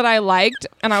saw that I liked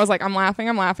and I was like, I'm laughing.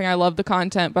 I love the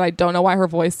content, but I don't know why her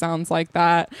voice sounds like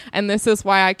that. And this is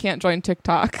why I can't join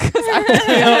TikTok because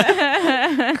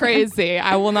I feel crazy.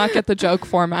 I will not get the joke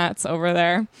formats over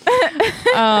there.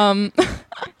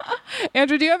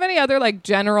 Andrew, do you have any other like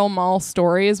general mall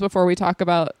stories before we talk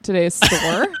about today's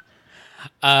store?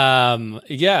 One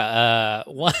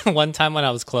time when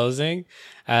I was closing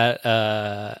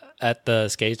at the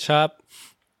skate shop,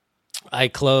 I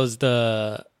closed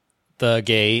the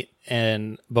gate,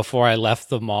 and before I left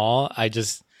the mall, I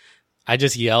just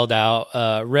yelled out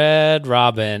Red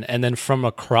Robin, and then from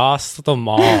across the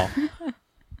mall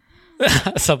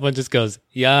someone just goes,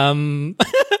 yum.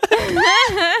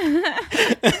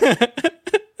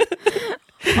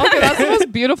 Okay, that's the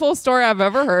most beautiful story I've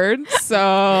ever heard. So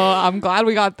I'm glad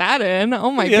we got that in. Oh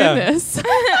my goodness.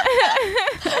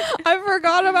 I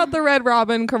forgot about the Red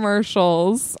Robin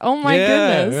commercials. Oh my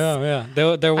goodness. Yeah.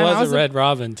 There was a Red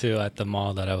Robin too at the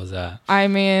mall that I was at. I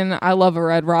mean, I love a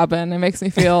Red Robin. It makes me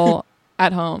feel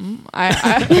at home.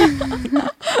 That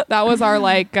was our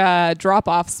like drop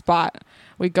off spot.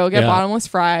 We'd go get bottomless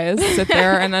fries, sit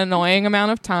there an annoying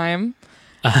amount of time,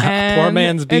 and poor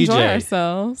man's BJ. Enjoy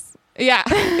ourselves. Yeah,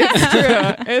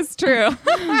 it's true.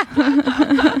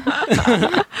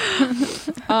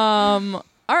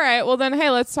 All right. Well, then, hey,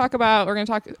 we're going to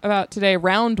talk about today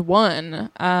round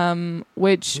 1,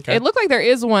 which it looked like there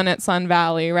is one at Sun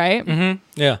Valley, right? Mm-hmm.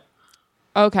 Yeah.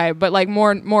 Okay. But like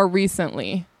more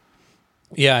recently.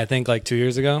 Yeah. I think like 2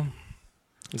 years ago.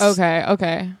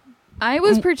 Okay. I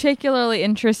was particularly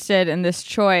interested in this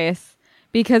choice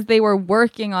because they were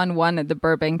working on one at the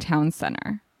Burbank Town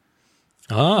Center.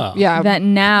 Oh. Yeah. That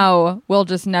now we'll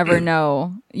just never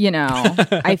know,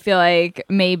 I feel like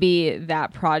maybe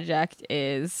that project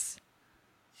is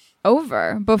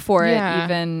over before it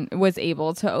even was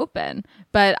able to open.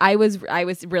 But I was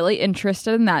really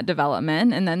interested in that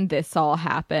development, and then this all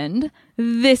happened.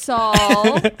 The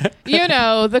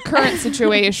current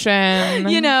situation.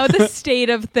 The state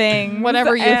of things.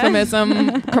 Whatever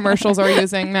euphemism commercials are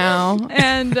using now.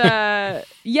 And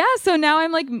so now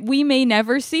I'm like, we may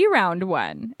never see round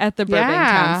 1 at the Burbank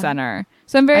Town Center.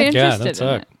 So I'm very interested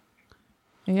in it.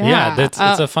 Yeah, it's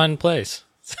a fun place.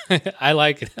 I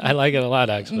like it a lot,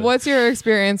 actually. What's your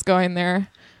experience going there?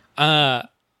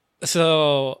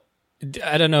 So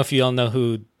I don't know if you all know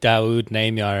who Daoud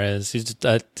Namyar is.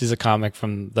 He's a comic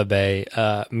from the Bay.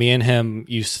 Me and him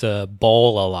used to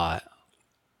bowl a lot.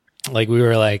 Like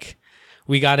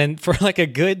we got in for like a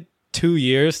good 2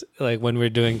 years. Like when we were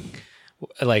doing,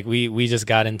 like we just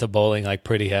got into bowling like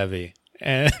pretty heavy.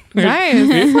 And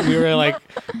Nice.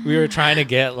 we were trying to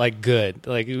get like good.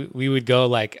 Like we would go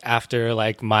like after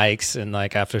like mics and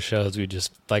like after shows, we'd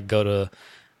just like go to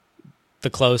the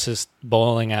closest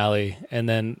bowling alley,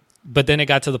 but then it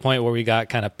got to the point where we got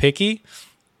kind of picky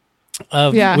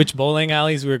of which bowling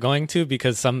alleys we were going to,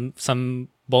 because some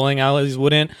bowling alleys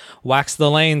wouldn't wax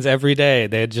the lanes every day.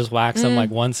 They'd just wax them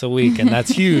like once a week, and that's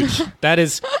huge. That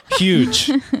is huge.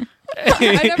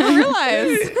 I never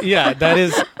realized. Yeah, that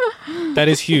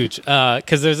is huge.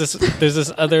 Because there's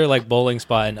this other like bowling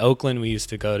spot in Oakland we used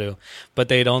to go to, but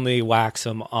they'd only wax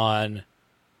them on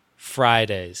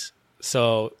Fridays.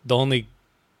 So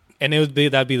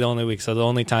that'd be the only week. So the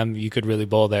only time you could really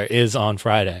bowl there is on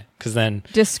Friday. Because then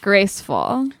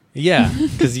disgraceful. Yeah,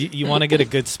 because you want to get a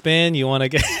good spin, you want to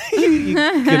get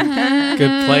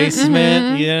good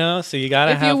placement, you know. So you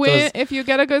gotta have those. If you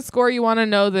get a good score, you want to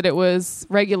know that it was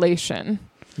regulation.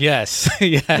 Yes,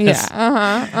 yes.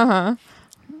 Yeah.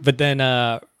 But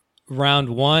then round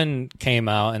one came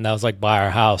out, and that was like by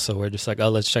our house. So we're just like, oh,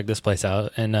 let's check this place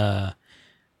out. And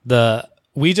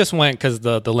we just went because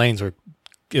the lanes it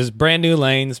was brand new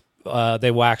lanes. They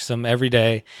waxed them every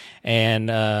day, and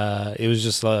it was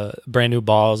just brand new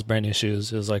balls, brand new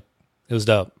shoes. It was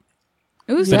dope.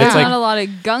 Ooh, so there's not a lot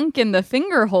of gunk in the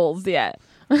finger holes yet.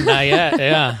 Not yet,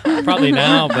 yeah. Probably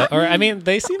now,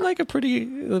 they seem like a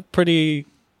pretty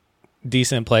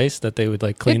decent place that they would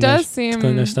like clean. It does seem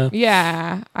clean their stuff.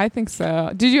 Yeah, I think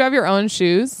so. Did you have your own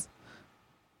shoes?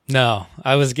 No,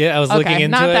 I was looking into it.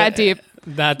 Not that deep.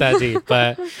 Not that deep,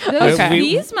 but those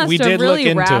fees must have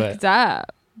really racked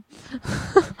up.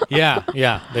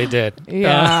 Yeah, they did.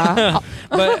 Yeah.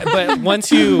 But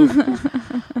once you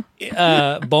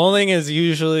bowling is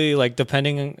usually like,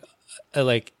 depending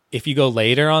like if you go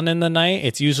later on in the night,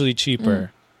 it's usually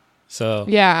cheaper. So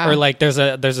yeah, or like there's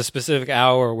a specific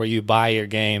hour where you buy your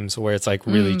games where it's like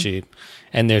really cheap,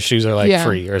 and their shoes are like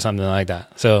free or something like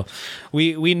that. So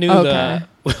we knew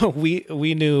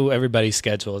we knew everybody's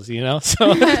schedules, you know.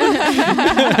 So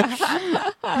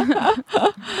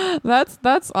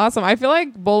that's awesome. I feel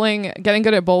like getting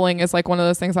good at bowling is like one of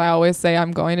those things I always say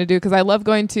I'm going to do, because I love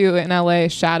going to in LA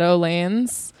Shadow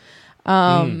Lanes.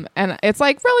 And it's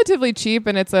like relatively cheap,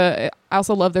 and I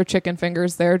also love their chicken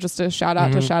fingers there. Just a shout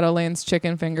out to Shadow Lane's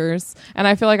chicken fingers. And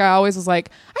I feel like I always was like,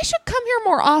 I should come here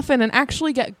more often and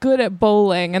actually get good at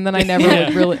bowling, and then I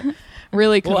never would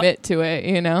really commit to it,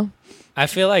 you know. I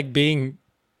feel like being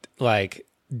like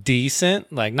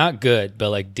decent, like not good, but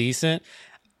like decent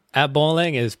at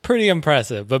bowling is pretty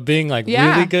impressive. But being like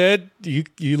really good, you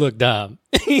look dumb.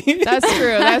 That's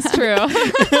true.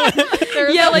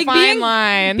 There's a fine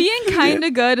line. Being kind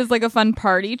of good is like a fun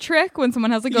party trick when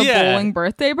someone has like a bowling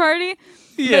birthday party.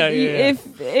 Yeah,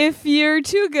 If you're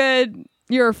too good,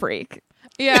 you're a freak.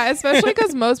 Yeah, especially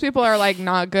because most people are like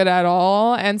not good at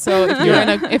all, and so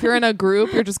if you're in a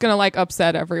group, you're just gonna like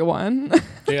upset everyone.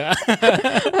 Yeah,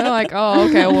 they're like, oh,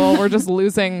 okay, well, we're just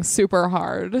losing super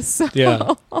hard. So.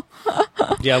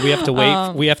 Yeah, we have to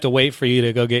wait. We have to wait for you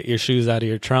to go get your shoes out of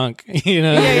your trunk. You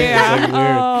know? Yeah. It's like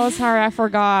weird. Oh, sorry, I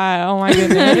forgot. Oh my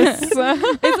goodness. It's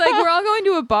like we're all going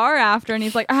to a bar after, and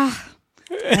he's like, gosh,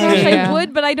 I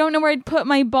would, but I don't know where I'd put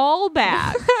my ball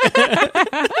bag.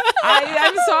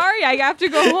 I'm sorry, I have to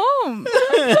go home.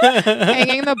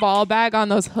 Hanging the ball bag on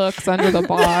those hooks under the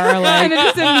bar, like, and it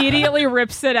just immediately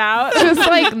rips it out. Just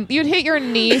like you'd hit your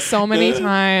knee so many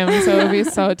times, so it would be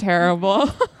so terrible.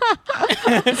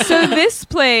 So this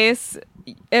place,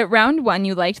 at round one,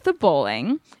 you liked the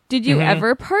bowling. Did you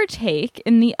ever partake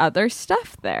in the other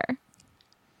stuff there?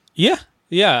 Yeah,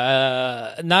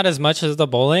 not as much as the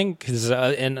bowling,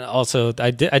 and also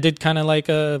I did kind of like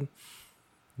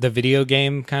the video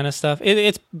game kind of stuff.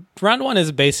 It's round one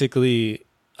is basically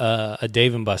a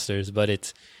Dave and Buster's, but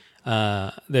it's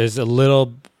there's a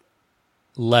little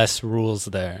less rules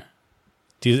there.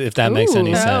 If that makes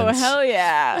any sense. Oh, hell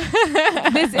yeah.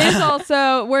 This is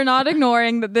also, we're not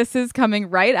ignoring that this is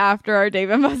coming right after our Dave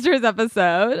and Buster's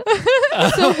episode.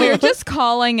 So we're just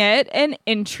calling it an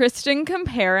interesting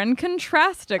compare and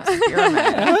contrast experiment.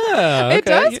 Okay. It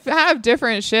does have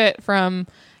different shit from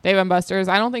Dave and Buster's.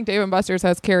 I don't think Dave and Buster's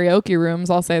has karaoke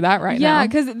rooms. I'll say that now. Yeah,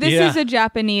 because this is a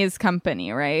Japanese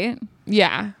company, right?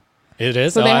 Yeah. It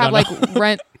is? So they have like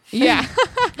Yeah.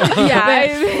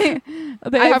 Yeah.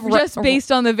 They have just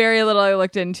based on the very little I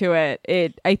looked into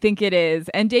it, I think it is.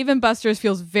 And Dave and Buster's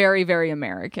feels very, very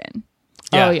American.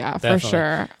 Oh yeah, for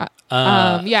sure.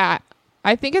 Yeah.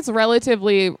 I think it's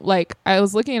relatively like I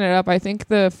was looking it up. I think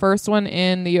the first one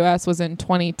in the US was in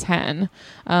 2010.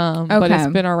 But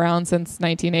it's been around since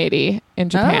 1980 in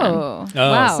Japan. Oh,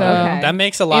 wow. So that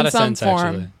makes a lot of sense form.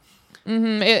 actually.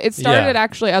 Mm-hmm. It started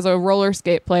actually as a roller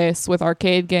skate place with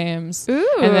arcade games. Ooh.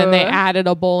 And then they added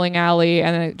a bowling alley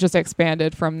and it just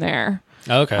expanded from there.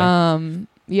 Okay.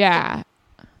 Yeah.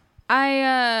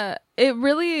 It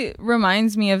really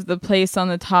reminds me of the place on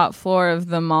the top floor of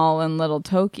the mall in Little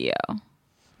Tokyo.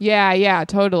 Yeah,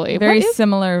 totally. Very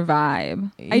similar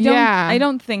vibe. I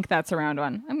don't think that's around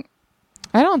one.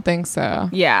 I don't think so.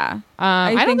 Yeah.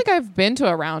 I don't think I've been to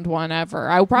a round one ever.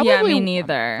 I probably me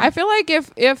neither. I feel like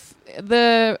if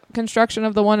the construction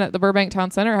of the one at the Burbank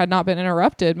Town Center had not been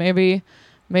interrupted, maybe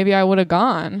I would have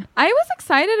gone. I was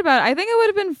excited about it. I think it would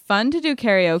have been fun to do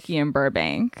karaoke in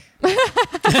Burbank. I've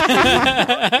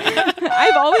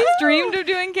always dreamed of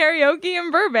doing karaoke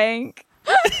in Burbank.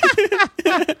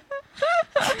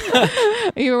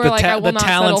 You were I will not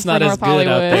settle for North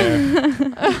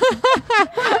Hollywood.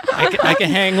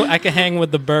 I can hang with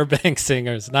the Burbank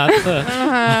singers, not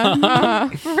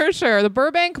the for sure. The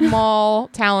Burbank Mall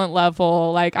talent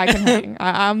level, I can hang.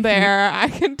 I'm there. I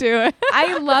can do it.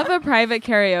 I love a private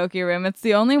karaoke room. It's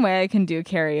the only way I can do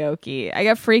karaoke. I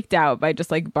get freaked out by just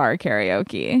bar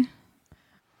karaoke.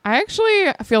 I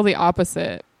actually feel the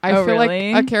opposite. I feel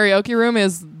really? like a karaoke room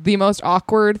is the most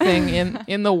awkward thing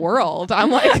in the world.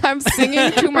 I'm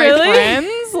singing to my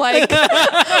friends.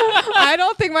 I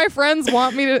don't think my friends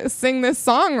want me to sing this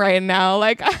song right now.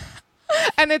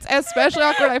 And it's especially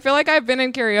awkward. I feel like I've been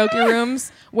in karaoke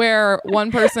rooms where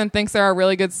one person thinks they're a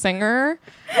really good singer,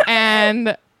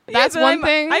 and that's one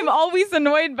thing. I'm always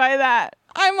annoyed by that.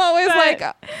 I'm always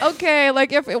okay,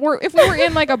 if we were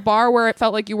in a bar where it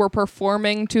felt like you were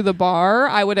performing to the bar,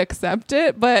 I would accept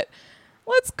it, but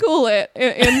let's cool it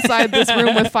inside this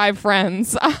room with 5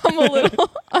 friends. I'm a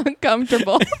little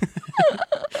uncomfortable.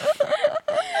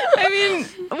 I mean,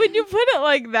 when you put it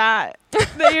like that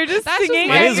you're just singing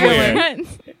at your weird.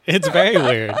 Friends. It's very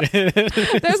weird.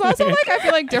 There's also I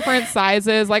feel like different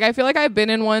sizes. I feel like I've been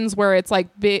in ones where it's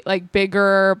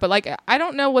bigger, but I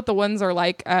don't know what the ones are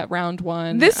like at round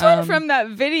one. This one from that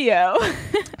video.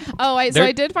 So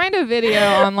I did find a video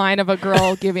online of a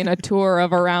girl giving a tour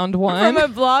of a round one from a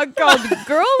blog called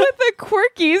Girl with a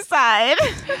Quirky Side.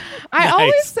 I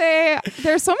always say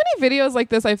there's so many videos like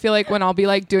this. I feel like when I'll be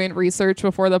doing research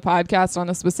before the podcast on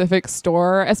a specific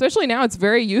store, especially now, it's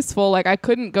very useful. I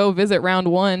couldn't go visit round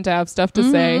one to have stuff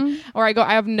to say, or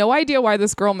I have no idea why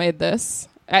this girl made this.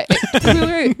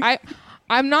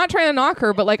 I'm not trying to knock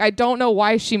her, but I don't know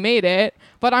why she made it,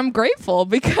 but I'm grateful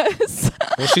because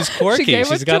she's quirky.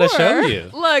 She's got to show you.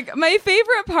 Look, my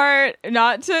favorite part,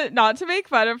 not to make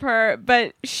fun of her,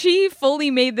 but she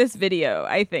fully made this video.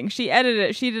 I think she edited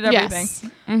it. She did everything. Yes.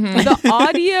 Mm-hmm. The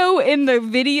audio in the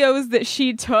videos that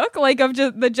she took, of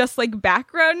just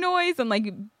background noise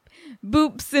and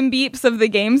boops and beeps of the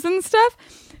games and stuff.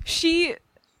 She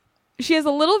has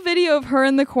a little video of her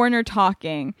in the corner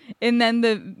talking, and then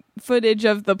the footage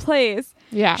of the place.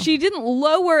 Yeah. She didn't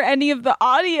lower any of the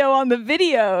audio on the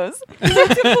videos. So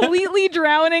it's completely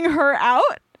drowning her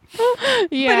out.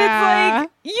 Yeah. But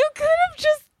it's you could have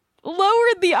just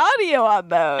lowered the audio on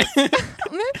those.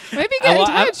 Maybe get in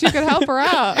touch. You could help her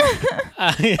out.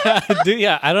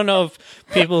 Yeah, I don't know if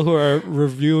people who are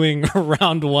reviewing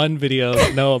round one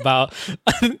videos know about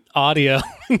audio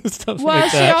and stuff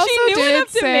like that. She knew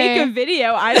enough to make a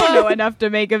video. I don't know enough to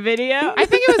make a video. I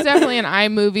think it was definitely an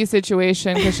iMovie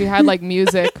situation because she had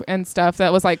music and stuff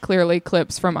that was clearly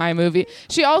clips from iMovie.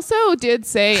 She also did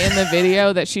say in the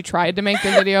video that she tried to make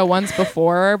the video once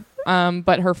before,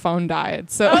 but her phone died.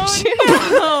 So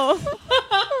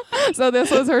so this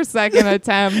was her second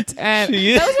attempt, and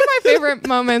those were my favorite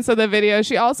moments of the video.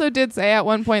 She also did say at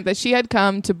one point that she had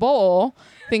come to bowl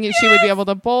thinking she would be able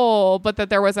to bowl, but that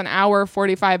there was an hour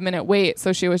 45-minute wait,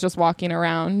 so she was just walking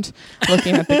around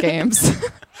looking at the games.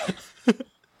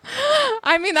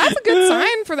 I mean, that's a good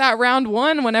sign for that round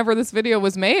one. Whenever this video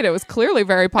was made, it was clearly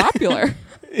very popular.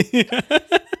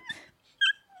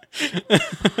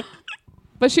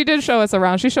 But she did show us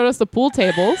around. She showed us the pool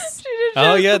tables.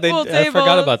 I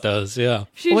forgot about those. Yeah,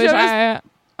 which I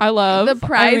love. The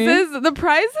prizes. The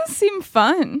prizes seem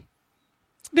fun.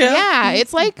 Yeah,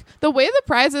 it's the way the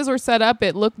prizes were set up.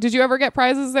 Did you ever get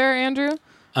prizes there, Andrew?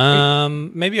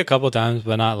 Maybe a couple times,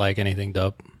 but not anything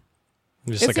dope.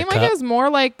 Just It like seemed a like cup. it was more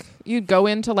like you'd go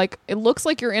into like, it looks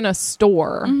like you're in a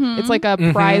store. It's like a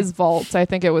prize vault, I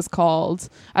think it was called,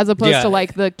 as opposed to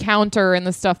like the counter and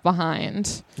the stuff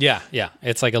behind. Yeah.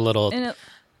 It's like a little. And it,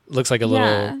 Looks like a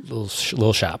Yeah.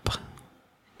 little shop.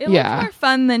 it Yeah. looks more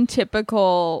fun than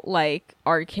typical like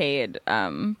arcade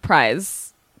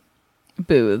prize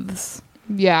booths.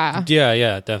 Yeah.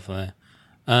 Yeah, definitely.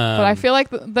 But I feel like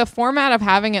the format of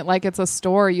having it like it's a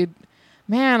store,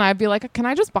 I'd be like, can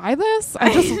I just buy this?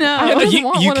 I just You-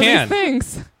 want you one can. of these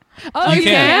things. Oh, you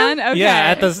can? Okay.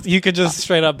 Yeah, you could just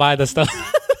straight up buy the stuff.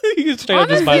 You could straight up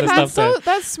just buy the that's stuff there.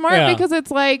 that's smart Yeah. because it's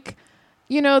like,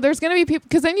 there's going to be people,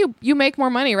 because then you make more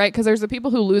money, right? Because there's the people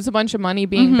who lose a bunch of money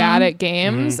being bad at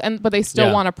games, but they still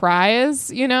Yeah. want a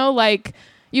prize. Like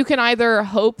you can either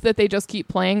hope that they just keep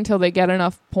playing till they get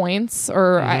enough points,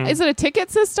 or is it a ticket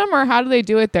system, or how do they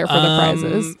do it there for the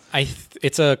prizes?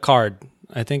 It's a card.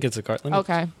 I think it's a card. Let me-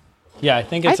 Okay. Yeah, I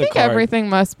think it's a card. Everything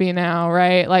must be now,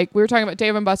 right? Like we were talking about,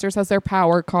 Dave and Buster's has their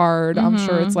power card. I'm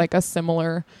sure it's like a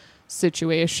similar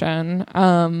situation.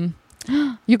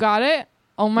 You got it?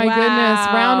 Oh my Wow. goodness.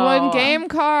 Round 1 game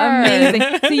card.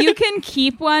 Amazing. So you can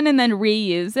keep one and then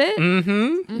reuse it.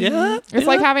 Mm-hmm. Yeah. It's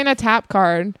like having a tap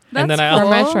card And then That's for cool.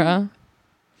 Metro.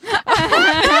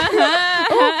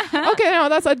 Okay, no,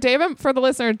 that's for the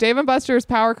listeners, Dave and Buster's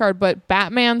power card, but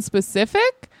Batman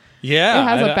specific. Yeah. It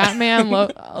has a Batman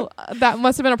logo. That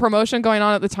must have been a promotion going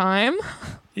on at the time.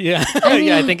 Yeah. I mean,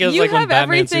 yeah, I think it was you like when have Batman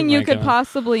everything you Superman could came out.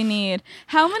 possibly need.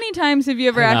 How many times have you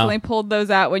ever I know. accidentally pulled those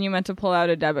out when you meant to pull out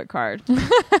a debit card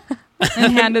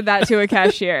and handed that to a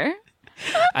cashier?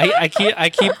 I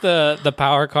keep the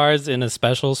power cards in a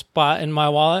special spot in my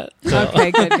wallet. So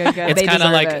Okay, good. it's They kind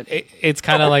of deserve like it. it's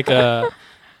kind of like a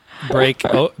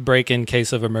break in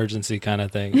case of emergency kind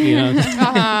of thing. Yeah.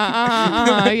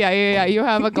 You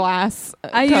have a glass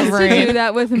I used covering. to do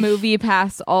that with Movie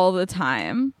Pass all the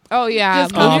time. Oh yeah,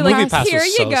 Just go Movie like, Pass here was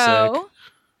you so go. sick.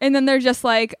 And then they're just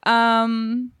like,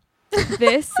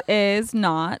 this is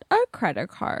not a credit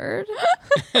card.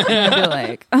 And I'd be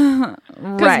like,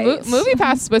 right. Movie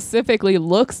Pass specifically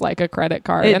looks like a credit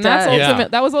card, It and that's does. Yeah.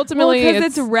 that was ultimately because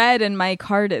it's red and my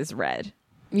card is red.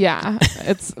 yeah,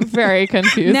 it's very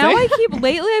confusing. Now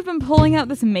lately I've been pulling out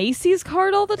this Macy's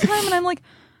card all the time, and I'm like,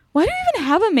 why do I even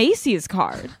have a Macy's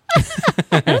card?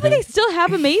 I don't think I still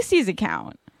have a Macy's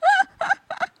account.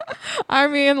 I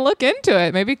mean, look into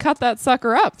it. Maybe cut that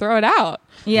sucker up, throw it out.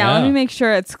 Yeah, let Yeah. me make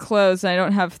sure it's closed and I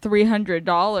don't have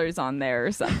 $300 on there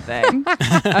or something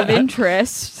of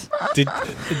interest. Did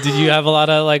you have a lot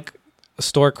of like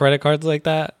store credit cards like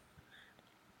that?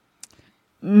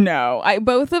 No,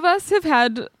 both of us have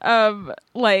had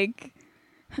like,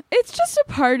 it's just a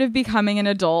part of becoming an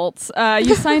adult.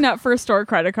 You sign up for a store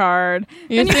credit card,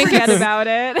 You and you think forget it's- about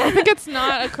it. I think it's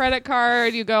not a credit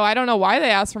card. You go, I don't know why they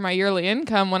ask for my yearly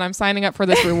income when I'm signing up for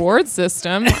this reward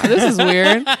system. This is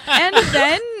weird. And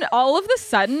then all of a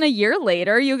sudden, a year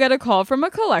later, you get a call from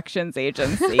a collections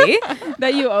agency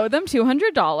that you owe them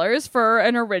 $200 for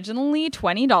an originally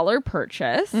 $20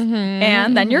 purchase.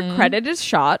 And then your credit is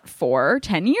shot for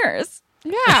 10 years.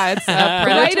 Yeah, it's a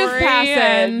Rite of predatory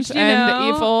passage, you and know?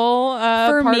 evil.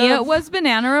 For part me, of- it was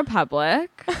Banana Republic.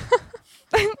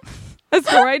 A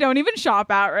store I don't even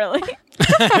shop at, really.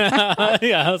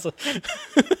 Yeah. I was-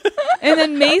 And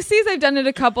then Macy's, I've done it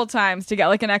a couple times to get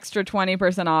like an extra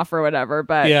 20% off or whatever.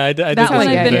 But yeah. I did that one like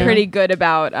I've it. been pretty good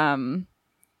about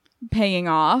paying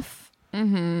off.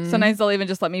 Mm-hmm. Sometimes they'll even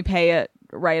just let me pay it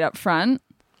right up front.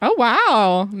 Oh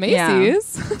wow, Macy's.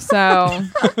 So,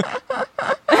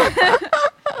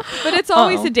 but it's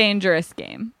always a dangerous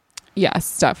game.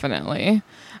 Yes, definitely.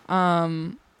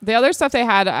 The other stuff they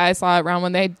had, I saw around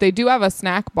when they do have a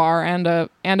snack bar and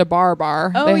a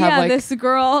bar. Oh they have yeah, like, this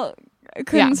girl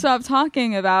couldn't Yeah. stop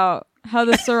talking about how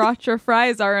the sriracha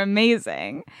fries are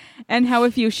amazing, and how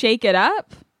if you shake it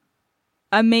up,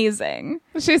 amazing.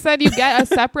 she said you get a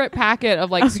separate packet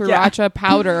of like sriracha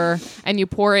powder and you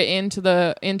pour it into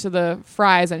the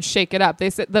fries and shake it up. They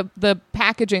said the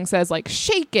packaging says like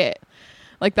shake it,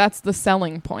 like that's the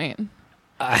selling point.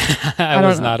 I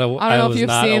was not. I don't know I if was you've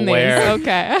not seen aware. these.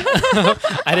 Okay.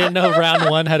 I didn't know round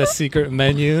one had a secret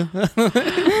menu. I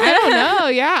don't know.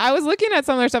 Yeah, I was looking at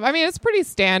some of their stuff. I mean, it's pretty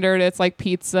standard. It's like I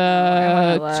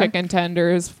pizza, wanna look. chicken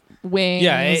tenders, wings.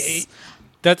 Yeah,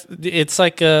 it's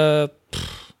like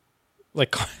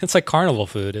it's like carnival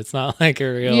food. It's not like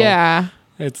a real. Yeah.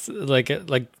 It's like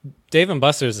Dave and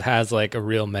Buster's has like a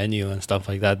real menu and stuff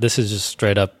like that. This is just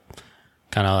straight up,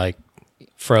 kind of like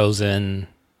frozen.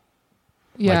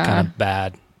 Yeah. Like kind of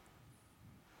bad.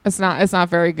 It's not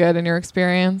very good in your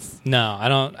experience. No, I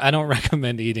don't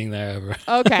recommend eating there ever.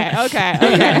 Okay.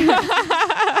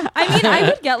 I I mean, I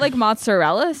would get like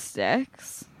mozzarella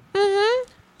sticks.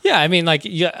 Yeah, I mean, like,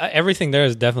 everything there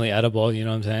is definitely edible. You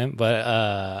know what I'm saying?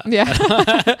 But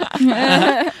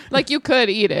yeah, like you could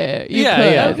eat it. You Yeah,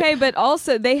 could. yeah. Okay, but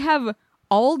also they have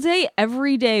all day,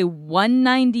 every day,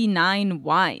 $1.99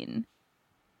 wine.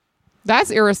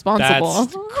 That's irresponsible.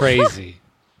 that's crazy.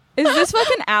 Is this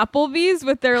fucking Applebee's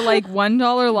with their like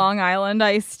 $1 Long Island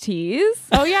iced teas?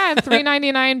 Oh yeah, and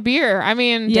 $3.99 beer. I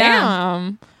mean, Yeah.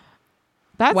 damn,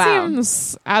 that Wow.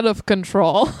 seems out of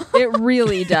control. It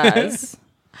really does.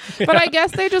 But I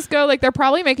guess they just go like they're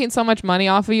probably making so much money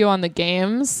off of you on the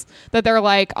games that they're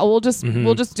like, oh, we'll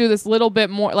just do this little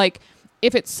bit more. Like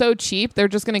if it's so cheap, they're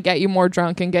just gonna get you more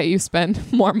drunk and get you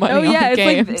spend more money. Oh yeah, on it's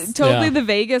games. like totally Yeah. the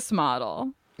Vegas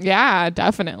model. Yeah,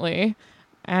 definitely.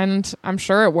 And I'm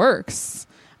sure it works.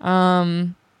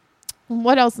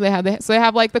 What else do they have? So they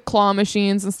have like the claw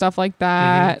machines and stuff like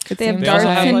that. It They have seems also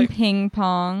darts have, and like- ping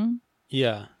pong.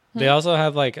 Yeah. They also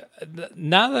have like,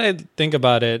 now that I think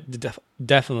about it,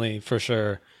 definitely for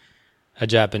sure a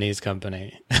Japanese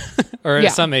company or Yeah.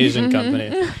 some Asian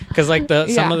company. Because like some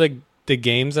Yeah. of the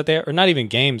games that or not even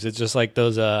games, it's just like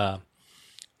those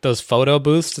photo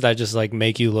booths that just like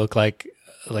make you look like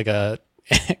a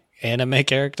anime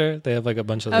character. They have like a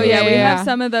bunch of Oh those. yeah, we Yeah. have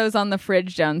some of those on the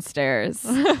fridge downstairs.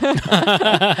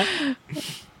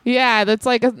 Yeah, that's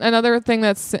like another thing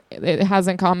it has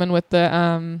in common with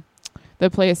the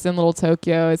place in Little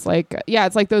Tokyo. It's like, yeah,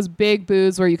 it's like those big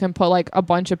booths where you can put like a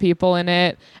bunch of people in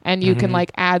it and you can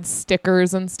like add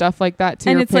stickers and stuff like that to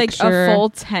And your it's picture. like a full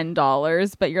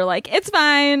 $10, but you're like, it's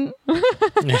fine.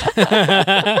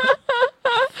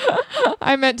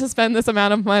 I meant to spend this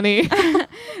amount of money.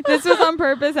 This was on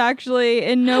purpose, actually.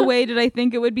 In no way did I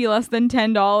think it would be less than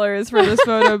 $10 for this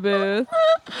photo booth.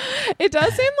 It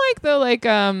does seem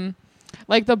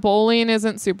like the bowling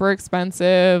isn't super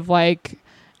expensive. Like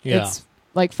Yeah. it's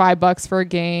like $5 for a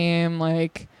game.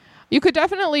 Like you could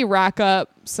definitely rack up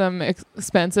some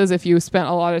expenses if you spent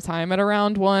a lot of time at a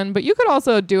round one, but you could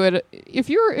also do it if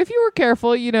you were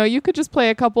careful. You know, you could just play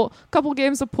a couple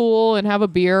games of pool and have a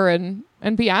beer and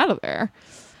be out of there.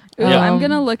 Ooh, Yeah. I'm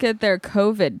going to look at their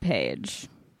COVID page.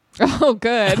 Oh,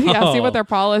 good. Yeah, see what their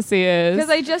policy is. Because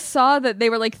I just saw that they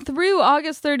were like, through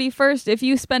August 31st, if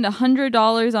you spend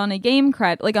 $100 on a game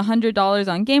credit, like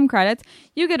 $100 on game credits,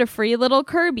 you get a free little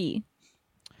Kirby.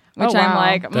 Which Oh, I'm wow.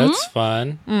 like, That's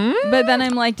fun. But then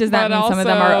I'm like, does that But mean some of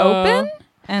them are also- open?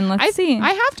 And let's see. I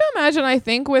have to imagine. I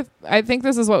think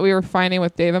this is what we were finding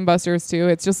with Dave and Buster's too.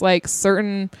 It's just like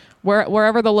certain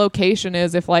wherever the location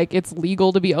is, if like it's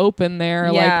legal to be open there,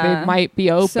 like Yeah. they might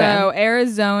be open. So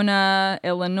Arizona,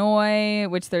 Illinois,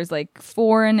 which there's like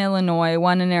 4 in Illinois,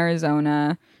 1 in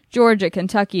Arizona, Georgia,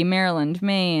 Kentucky, Maryland,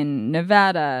 Maine,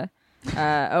 Nevada,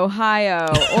 Ohio,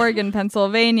 Oregon,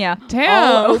 Pennsylvania,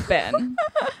 Damn. all open.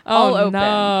 all open.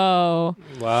 No.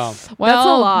 Wow. Well, That's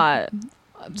a lot.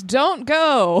 Don't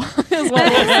go is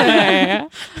what we'll say.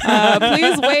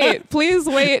 Please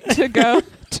wait to go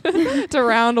to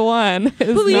round one.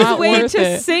 It's Please not wait worth to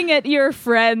it. sing at your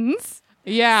friends.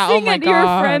 Yeah. Sing Oh my at god. your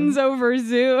friends over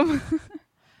Zoom.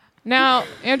 Now,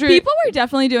 Andrew. People were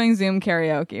definitely doing Zoom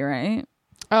karaoke, right?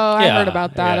 Oh, I Yeah, heard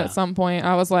about that yeah. at some point.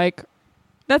 I was like,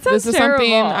 That sounds this is terrible.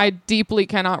 something I deeply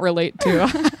cannot relate to.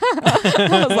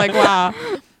 I was like, wow.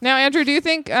 Now, Andrew, do you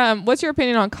think? What's your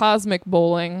opinion on cosmic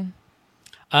bowling?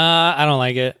 I don't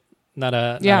like it. Not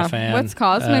a fan. What's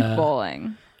cosmic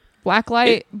bowling?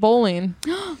 Blacklight bowling.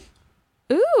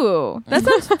 Ooh, that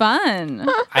sounds fun.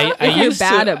 I If you're used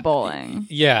bad to, at bowling.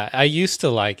 Yeah, I used to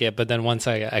like it, but then once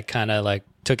I kind of like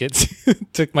took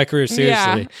my career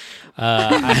seriously,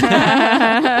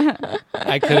 I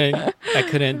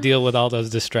couldn't deal with all those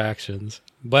distractions.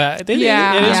 But it is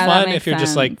Yeah, that fun makes if you're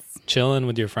just like sense. chilling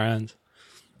with your friends.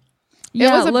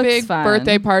 Yeah, it was a looks big fun.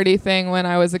 birthday party thing when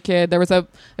I was a kid. There was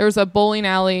a bowling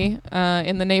alley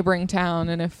in the neighboring town,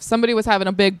 and if somebody was having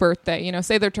a big birthday,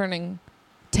 say they're turning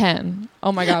 10,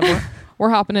 oh my god, we're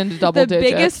hopping into double The digits.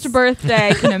 biggest birthday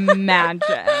I can imagine.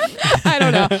 I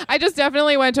don't know. I just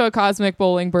definitely went to a cosmic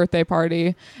bowling birthday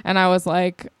party, and I was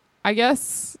like, I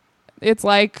guess it's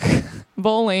like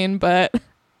bowling, but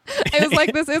it was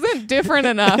like, this isn't different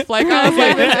enough. Like I was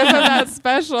like, this isn't that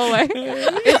special. Like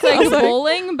It's like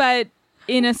bowling, but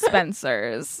in a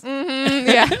Spencer's.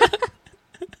 yeah.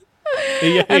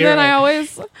 Yeah, And you're then I right.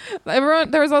 always,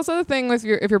 there was also the thing with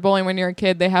if you're bowling when you're a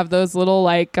kid, they have those little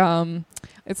like,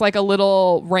 it's like a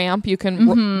little ramp you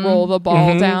can roll the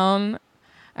ball down.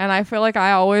 And I feel like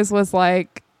I always was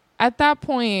like, at that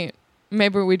point,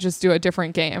 maybe we just do a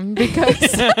different game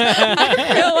because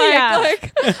I feel like, Yeah.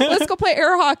 like let's go play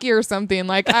air hockey or something.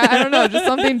 Like, I don't know, just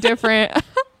something different.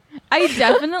 I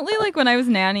definitely, like, when I was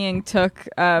nannying, took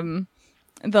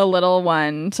the little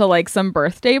one to, like, some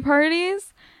birthday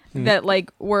parties that,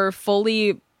 like, were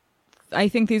fully, I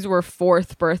think these were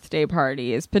 4th birthday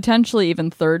parties, potentially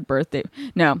even 3rd birthday.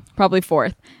 No, probably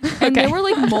 4th. And they were,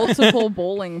 like, multiple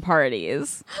bowling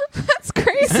parties. That's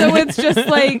crazy. So it's just,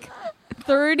 like,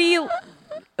 30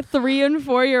 3 and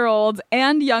 4-year-olds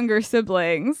and younger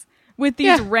siblings with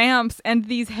these ramps and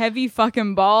these heavy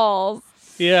fucking balls.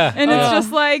 Yeah. And it's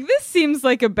just like, this seems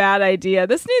like a bad idea.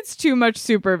 This needs too much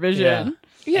supervision.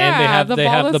 Yeah. And they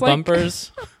have the like,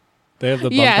 bumpers. They have the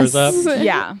bumpers up.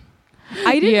 Yeah.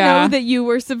 I didn't know that you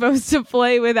were supposed to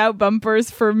play without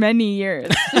bumpers for many years.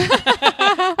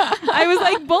 I was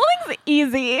like, bowling's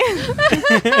easy.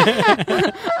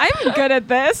 I'm good at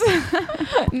this.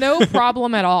 No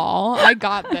problem at all. I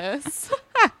got this.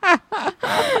 And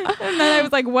then I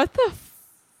was like, what the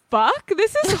fuck?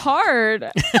 This is hard. Ew,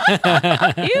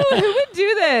 who would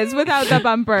do this without the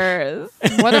bumpers?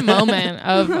 What a moment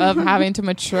of having to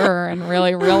mature and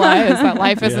really realize that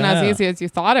life isn't as easy as you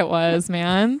thought it was,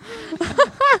 man.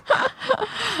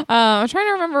 I'm trying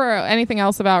to remember anything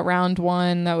else about round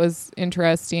 1 that was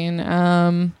interesting.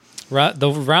 The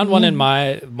round 1 in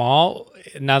my mall,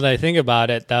 now that I think about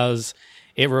it,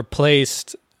 it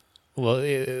replaced, well,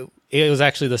 it was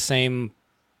actually the same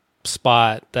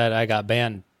spot that I got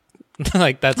banned.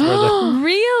 Like, that's where the...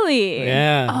 Really?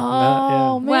 Man. Yeah.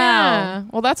 Wow.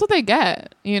 Well, that's what they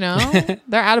get, you know?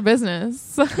 They're out of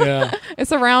business. Yeah.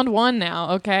 It's a round 1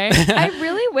 now, okay? I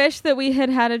really wish that we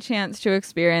had a chance to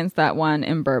experience that one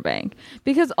in Burbank.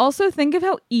 Because also think of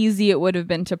how easy it would have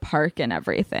been to park and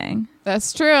everything.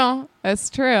 That's true. That's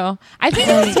true. I think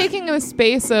it was taking a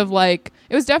space of, like,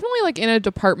 it was definitely like in a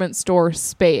department store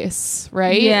space,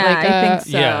 right? Yeah, like I think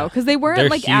so. Yeah. Because they weren't They're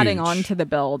like adding huge. on to the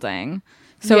building.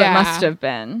 So it must have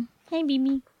been. Hey,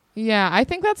 Mimi. Yeah, I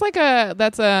think that's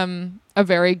a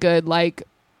very good, like,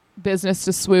 business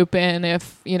to swoop in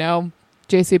if, you know,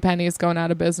 JCPenney is going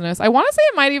out of business. I want to say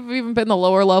it might have even been the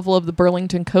lower level of the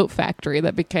Burlington Coat Factory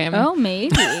that became Maybe.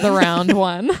 the round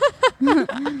 1.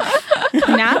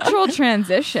 Natural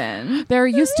transition. There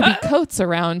used to be coats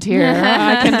around here.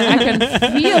 I can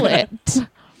feel it.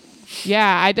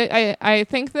 Yeah, I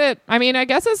think that, I mean, I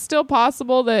guess it's still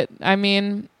possible that, I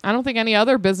mean, I don't think any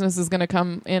other business is going to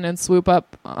come in and swoop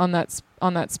up on that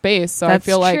space. So That's I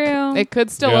feel like true. it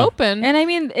could still open. And I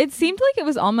mean, it seemed like it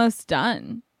was almost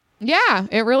done. Yeah,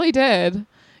 it really did.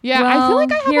 Yeah, Well, I feel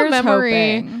like I have a here's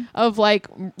memory hoping. of like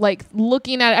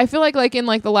looking at it. I feel like in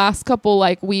like the last couple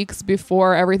like weeks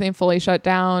before everything fully shut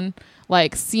down,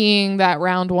 like seeing that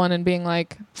round 1 and being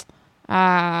like,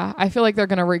 I feel like they're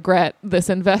going to regret this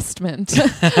investment.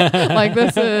 Like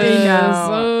this is...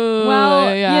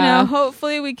 Well, you know,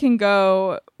 hopefully we can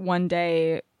go one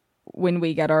day when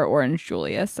we get our Orange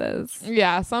Julius's.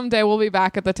 Yeah, someday we'll be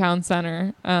back at the town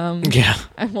center. Yeah.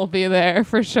 And we'll be there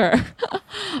for sure.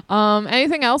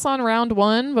 Anything else on round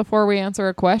 1 before we answer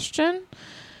a question?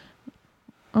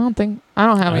 I don't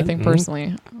have anything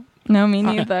personally. No, me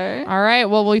neither. All right.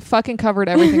 Well, we fucking covered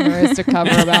everything there is to cover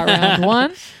about round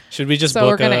 1. Should we just So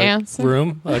we're book gonna a answer?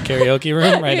 karaoke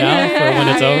room right now for when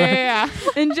it's over? Yeah.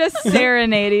 And just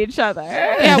serenade each other.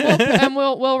 Yeah,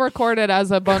 we'll record it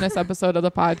as a bonus episode of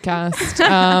the podcast.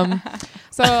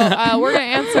 So we're gonna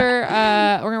answer.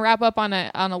 We're gonna wrap up on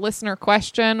a listener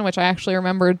question, which I actually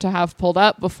remembered to have pulled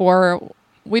up before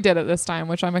we did it this time,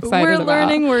 which I'm excited We're about.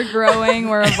 learning, we're growing,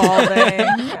 we're evolving.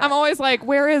 I'm always like,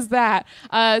 where is that?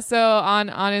 So on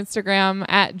Instagram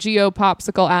at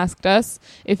GeoPopsicle asked us,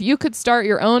 if you could start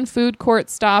your own food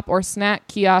court stop or snack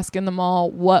kiosk in the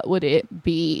mall, what would it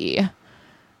be?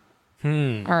 All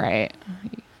right.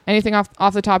 Anything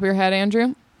off the top of your head,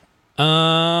 Andrew?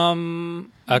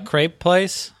 A crepe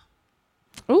place.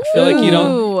 Ooh.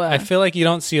 I feel like you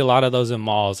don't see a lot of those in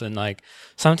malls, and like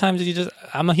sometimes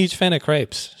I'm a huge fan of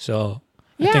crepes, so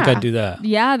I think I'd do that.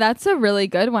 Yeah, that's a really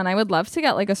good one. I would love to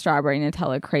get like a strawberry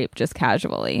Nutella crepe just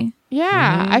casually.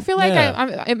 Yeah, I feel like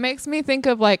Yeah. it makes me think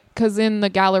of like, because in the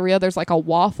Galleria there's like a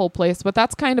waffle place, but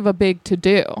that's kind of a big to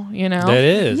do, you know? That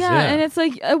is. Yeah, and it's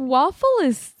like a waffle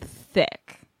is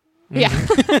thick. Yeah.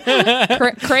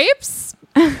 Crepes?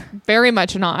 Very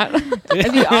much not.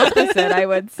 The opposite, I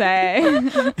would say.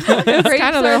 Crepes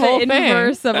kind of their are whole the thing.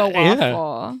 inverse of a Yeah.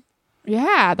 waffle.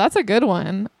 Yeah, that's a good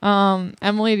one.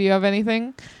 Emily, do you have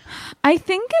anything? I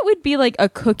think it would be like a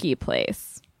cookie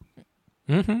place.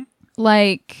 Mm-hmm.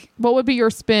 Like, What would be your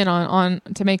spin on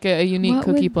to make it a unique what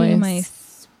cookie would place? be my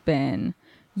spin?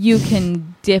 You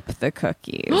can dip the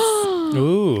cookies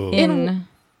Ooh. in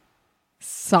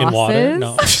sauces In water?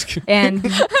 No. Just kidding. and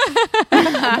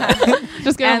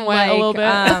Just get them and wet a little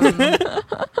bit.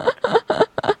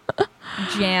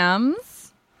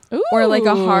 jams Ooh. or like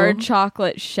a hard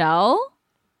chocolate shell.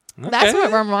 That's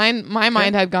what my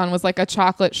mind had gone, was like a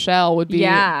chocolate shell would be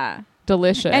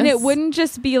delicious. And it wouldn't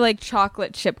just be like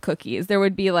chocolate chip cookies. There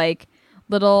would be like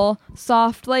little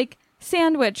soft like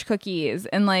sandwich cookies,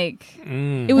 and like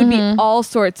it would be all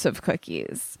sorts of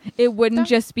cookies. It wouldn't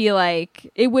just be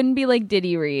like, it wouldn't be like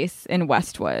Diddy Reese in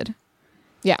Westwood.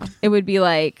 Yeah. It would be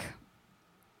like,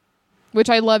 which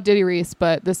I love Diddy Reese,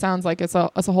 but this sounds like it's a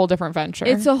whole different venture.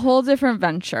 it's a whole different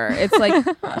venture. It's like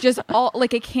just all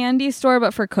like a candy store,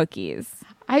 but for cookies.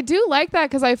 I do like that,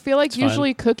 because I feel like It's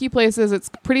usually cookie places, it's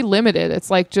pretty limited. It's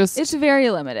like just It's very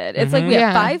limited. It's like we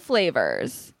have 5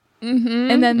 flavors.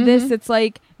 And then this, it's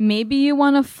like, maybe you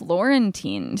want a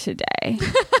Florentine today.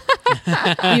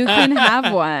 You can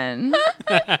have one.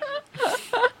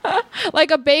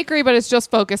 like a bakery, but it's just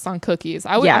focused on cookies.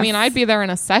 I Yes. mean, I'd be there in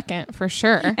a second for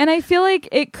sure. And I feel like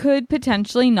it could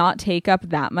potentially not take up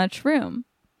that much room.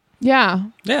 Yeah.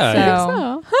 Yeah,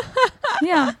 So- So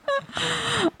Yeah.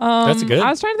 that's good. I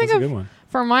was trying to think That's a of good one.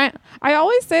 for my. I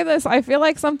always say this. I feel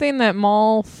like something that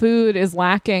mall food is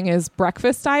lacking is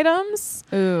breakfast items.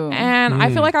 Ooh. And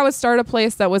I feel like I would start a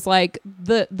place that was like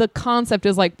the concept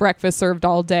is like breakfast served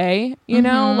all day, you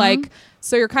know, like,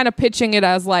 so you're kind of pitching it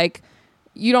as like,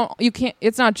 you can't,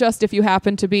 it's not just if you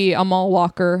happen to be a mall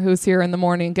walker who's here in the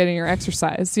morning getting your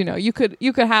exercise, you know, you could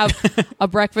have a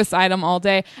breakfast item all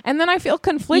day. And then I feel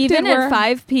conflicted. Even at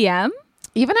 5 p.m.?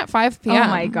 Even at 5 p.m. Oh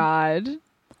my God.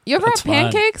 You ever That's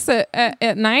have pancakes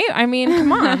at night? I mean,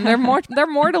 come on, they're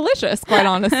more delicious. Quite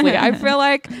honestly, I feel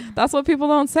like that's what people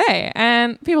don't say,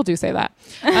 and people do say that.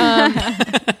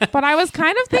 But I was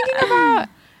kind of thinking about,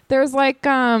 there's like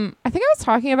I think I was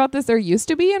talking about this. There used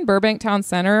to be in Burbank Town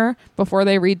Center before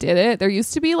they redid it. There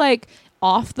used to be like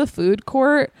off the food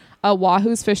court,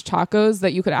 Wahoo's Fish Tacos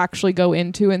that you could actually go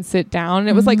into and sit down. And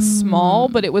it was like small,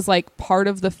 but it was like part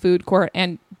of the food court,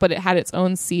 but it had its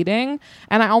own seating.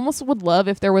 And I almost would love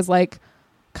if there was like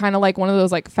kind of like one of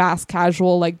those like fast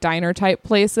casual like diner type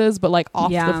places, but like off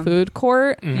the food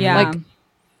court. Yeah. Like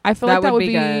I feel like that would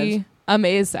be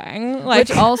amazing. Like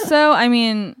Which also, I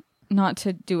mean, not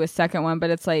to do a second one, but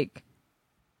it's like,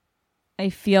 I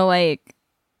feel like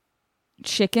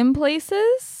chicken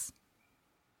places,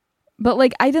 but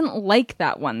like I didn't like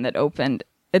that one that opened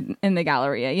in the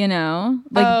Galleria, you know,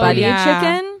 like Buddy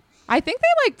Chicken. I think they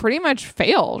like pretty much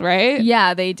failed, right?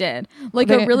 Yeah, they did. Like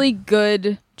a really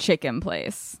good chicken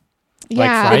place. Yeah,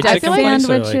 Like fried I chicken feel like place?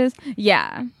 Sandwiches.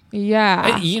 Yeah.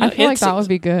 yeah. You know, I feel like it's- that would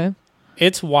be good.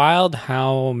 It's wild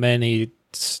how many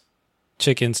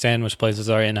chicken sandwich places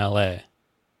are in LA.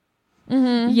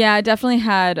 Yeah, it definitely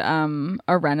had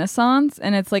a renaissance,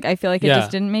 and it's like I feel like it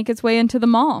just didn't make its way into the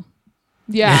mall.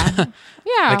 Yeah.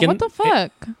 Yeah. Like what the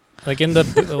fuck? Like in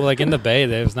the Bay,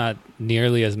 there's not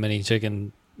nearly as many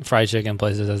fried chicken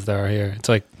places as there are here. It's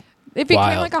like It became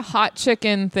wild. like a hot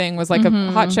chicken thing. Was like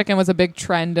a hot chicken was a big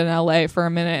trend in LA for a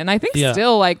minute, and I think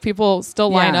still like people still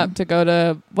line up to go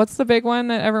to, what's the big one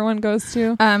that everyone goes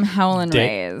to? Howlin'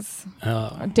 Ray's.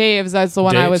 Dave's. That's the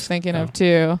one I was Dave's? thinking of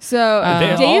too. So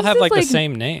they all Dave's have is like the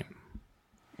same name.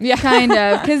 Yeah, kind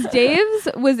of, because Dave's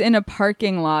was in a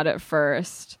parking lot at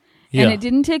first, and it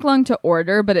didn't take long to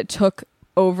order, but it took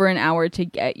over an hour to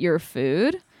get your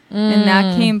food. And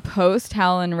that came post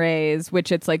Howlin' Ray's, which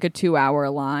it's like a 2-hour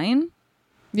line.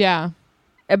 Yeah.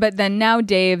 But then now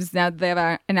Dave's, now they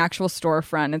have an actual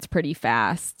storefront. It's pretty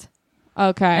fast.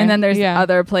 Okay. And then there's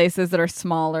other places that are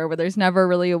smaller where there's never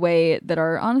really a wait that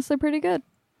are honestly pretty good.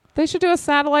 They should do a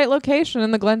satellite location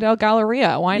in the Glendale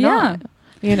Galleria. Why not?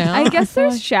 You know, I guess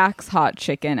there's Shaq's Hot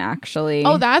Chicken, actually.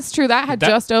 Oh, that's true. That had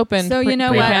just opened. So you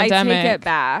know what? I pre-pandemic. take it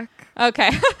back. Okay.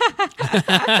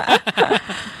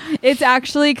 It's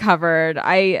actually covered.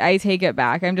 I take it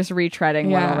back. I'm just retreading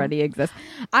what already exists.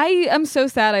 I am so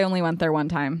sad I only went there one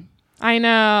time. I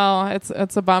know.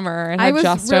 It's a bummer. I was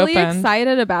just really opened.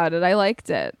 excited about it. I liked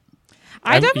it.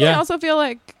 I definitely also feel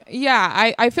like,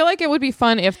 I feel like it would be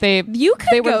fun if You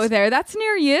could go there. That's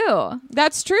near you.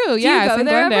 That's true. Do you It's go in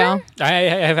there Glendale.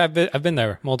 ever? I've been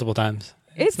there multiple times.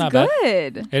 It's not good.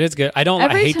 bad. It is good. I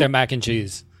hate their mac and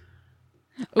cheese.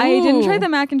 I didn't try Ooh. the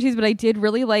mac and cheese, but I did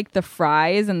really like the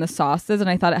fries and the sauces, and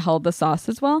I thought it held the sauce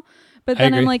as well. But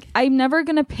then I'm like, I'm never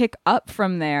going to pick up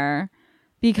from there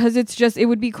because it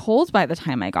would be cold by the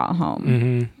time I got home.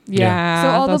 Mm-hmm. Yeah. So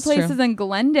all the that's places true. in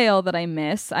Glendale that I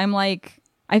miss, I'm like,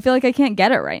 I feel like I can't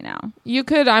get it right now. You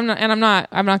could. I'm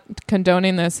not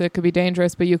condoning this. It could be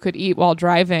dangerous, but you could eat while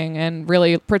driving and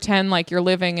really pretend like you're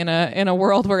living in a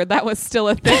world where that was still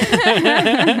a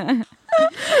thing.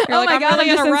 You're like, my God, I'm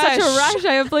I'm in a such a rush.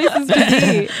 I have places to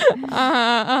be.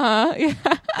 Yeah.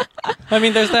 I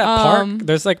mean, there's that park.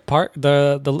 There's like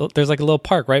there's like a little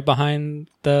park right behind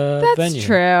the That's venue.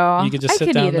 true. You could just I sit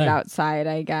could down eat there. it outside,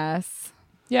 I guess.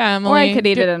 Yeah, Emily. Or I could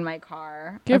eat it in my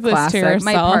car. give A this to classic.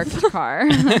 My yourself. parked car.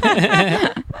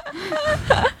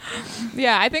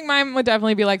 Yeah, I think mine would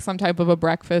definitely be like some type of a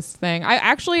breakfast thing.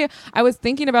 I was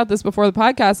thinking about this before the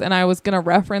podcast, and I was going to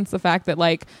reference the fact that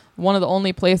like one of the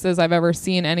only places I've ever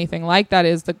seen anything like that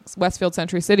is the Westfield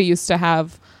Century City used to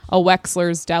have a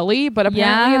Wexler's Deli, but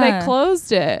apparently they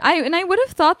closed it. I would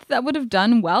have thought that would have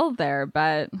done well there,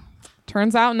 but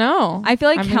turns out no. I feel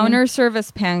like counter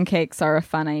service pancakes are a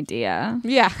fun idea.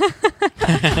 Yeah.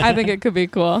 I think it could be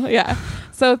cool. Yeah.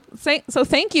 So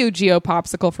thank you,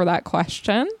 GeoPopsicle, for that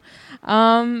question.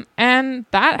 And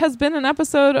that has been an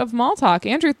episode of Mall Talk.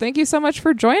 Andrew, thank you so much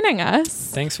for joining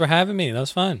us. Thanks for having me. That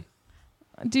was fun.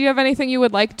 Do you have anything you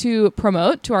would like to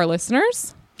promote to our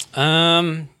listeners?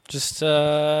 Just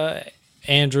Andrew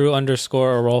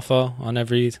 _Arolfo on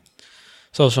every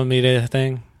social media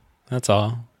thing. That's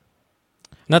all.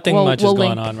 Nothing much is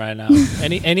going on right now.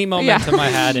 Any momentum I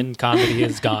had in comedy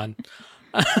is gone.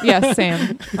 Yes, same.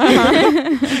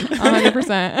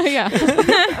 100%. Yeah.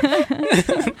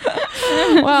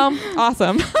 Well,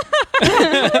 awesome.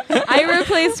 I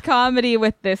replaced comedy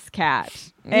with this cat.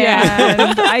 Yeah.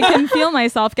 And I can feel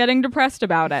myself getting depressed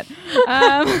about it.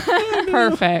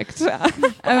 Perfect.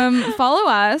 Follow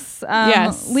us.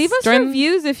 Yes. Leave us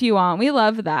reviews if you want. We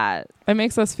love that. It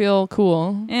makes us feel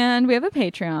cool. And we have a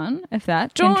Patreon if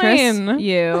that Join. interests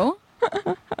you.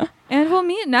 And we'll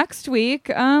meet next week.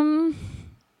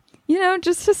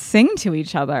 Just to sing to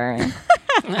each other.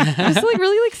 Just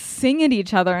really sing at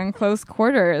each other in close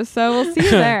quarters. So we'll see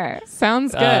you there.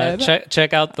 Sounds good.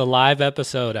 Check out the live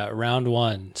episode at round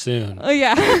 1 soon. Oh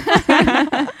yeah.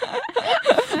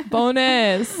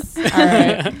 Bonus. All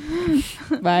right.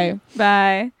 Bye.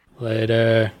 Bye.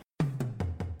 Later.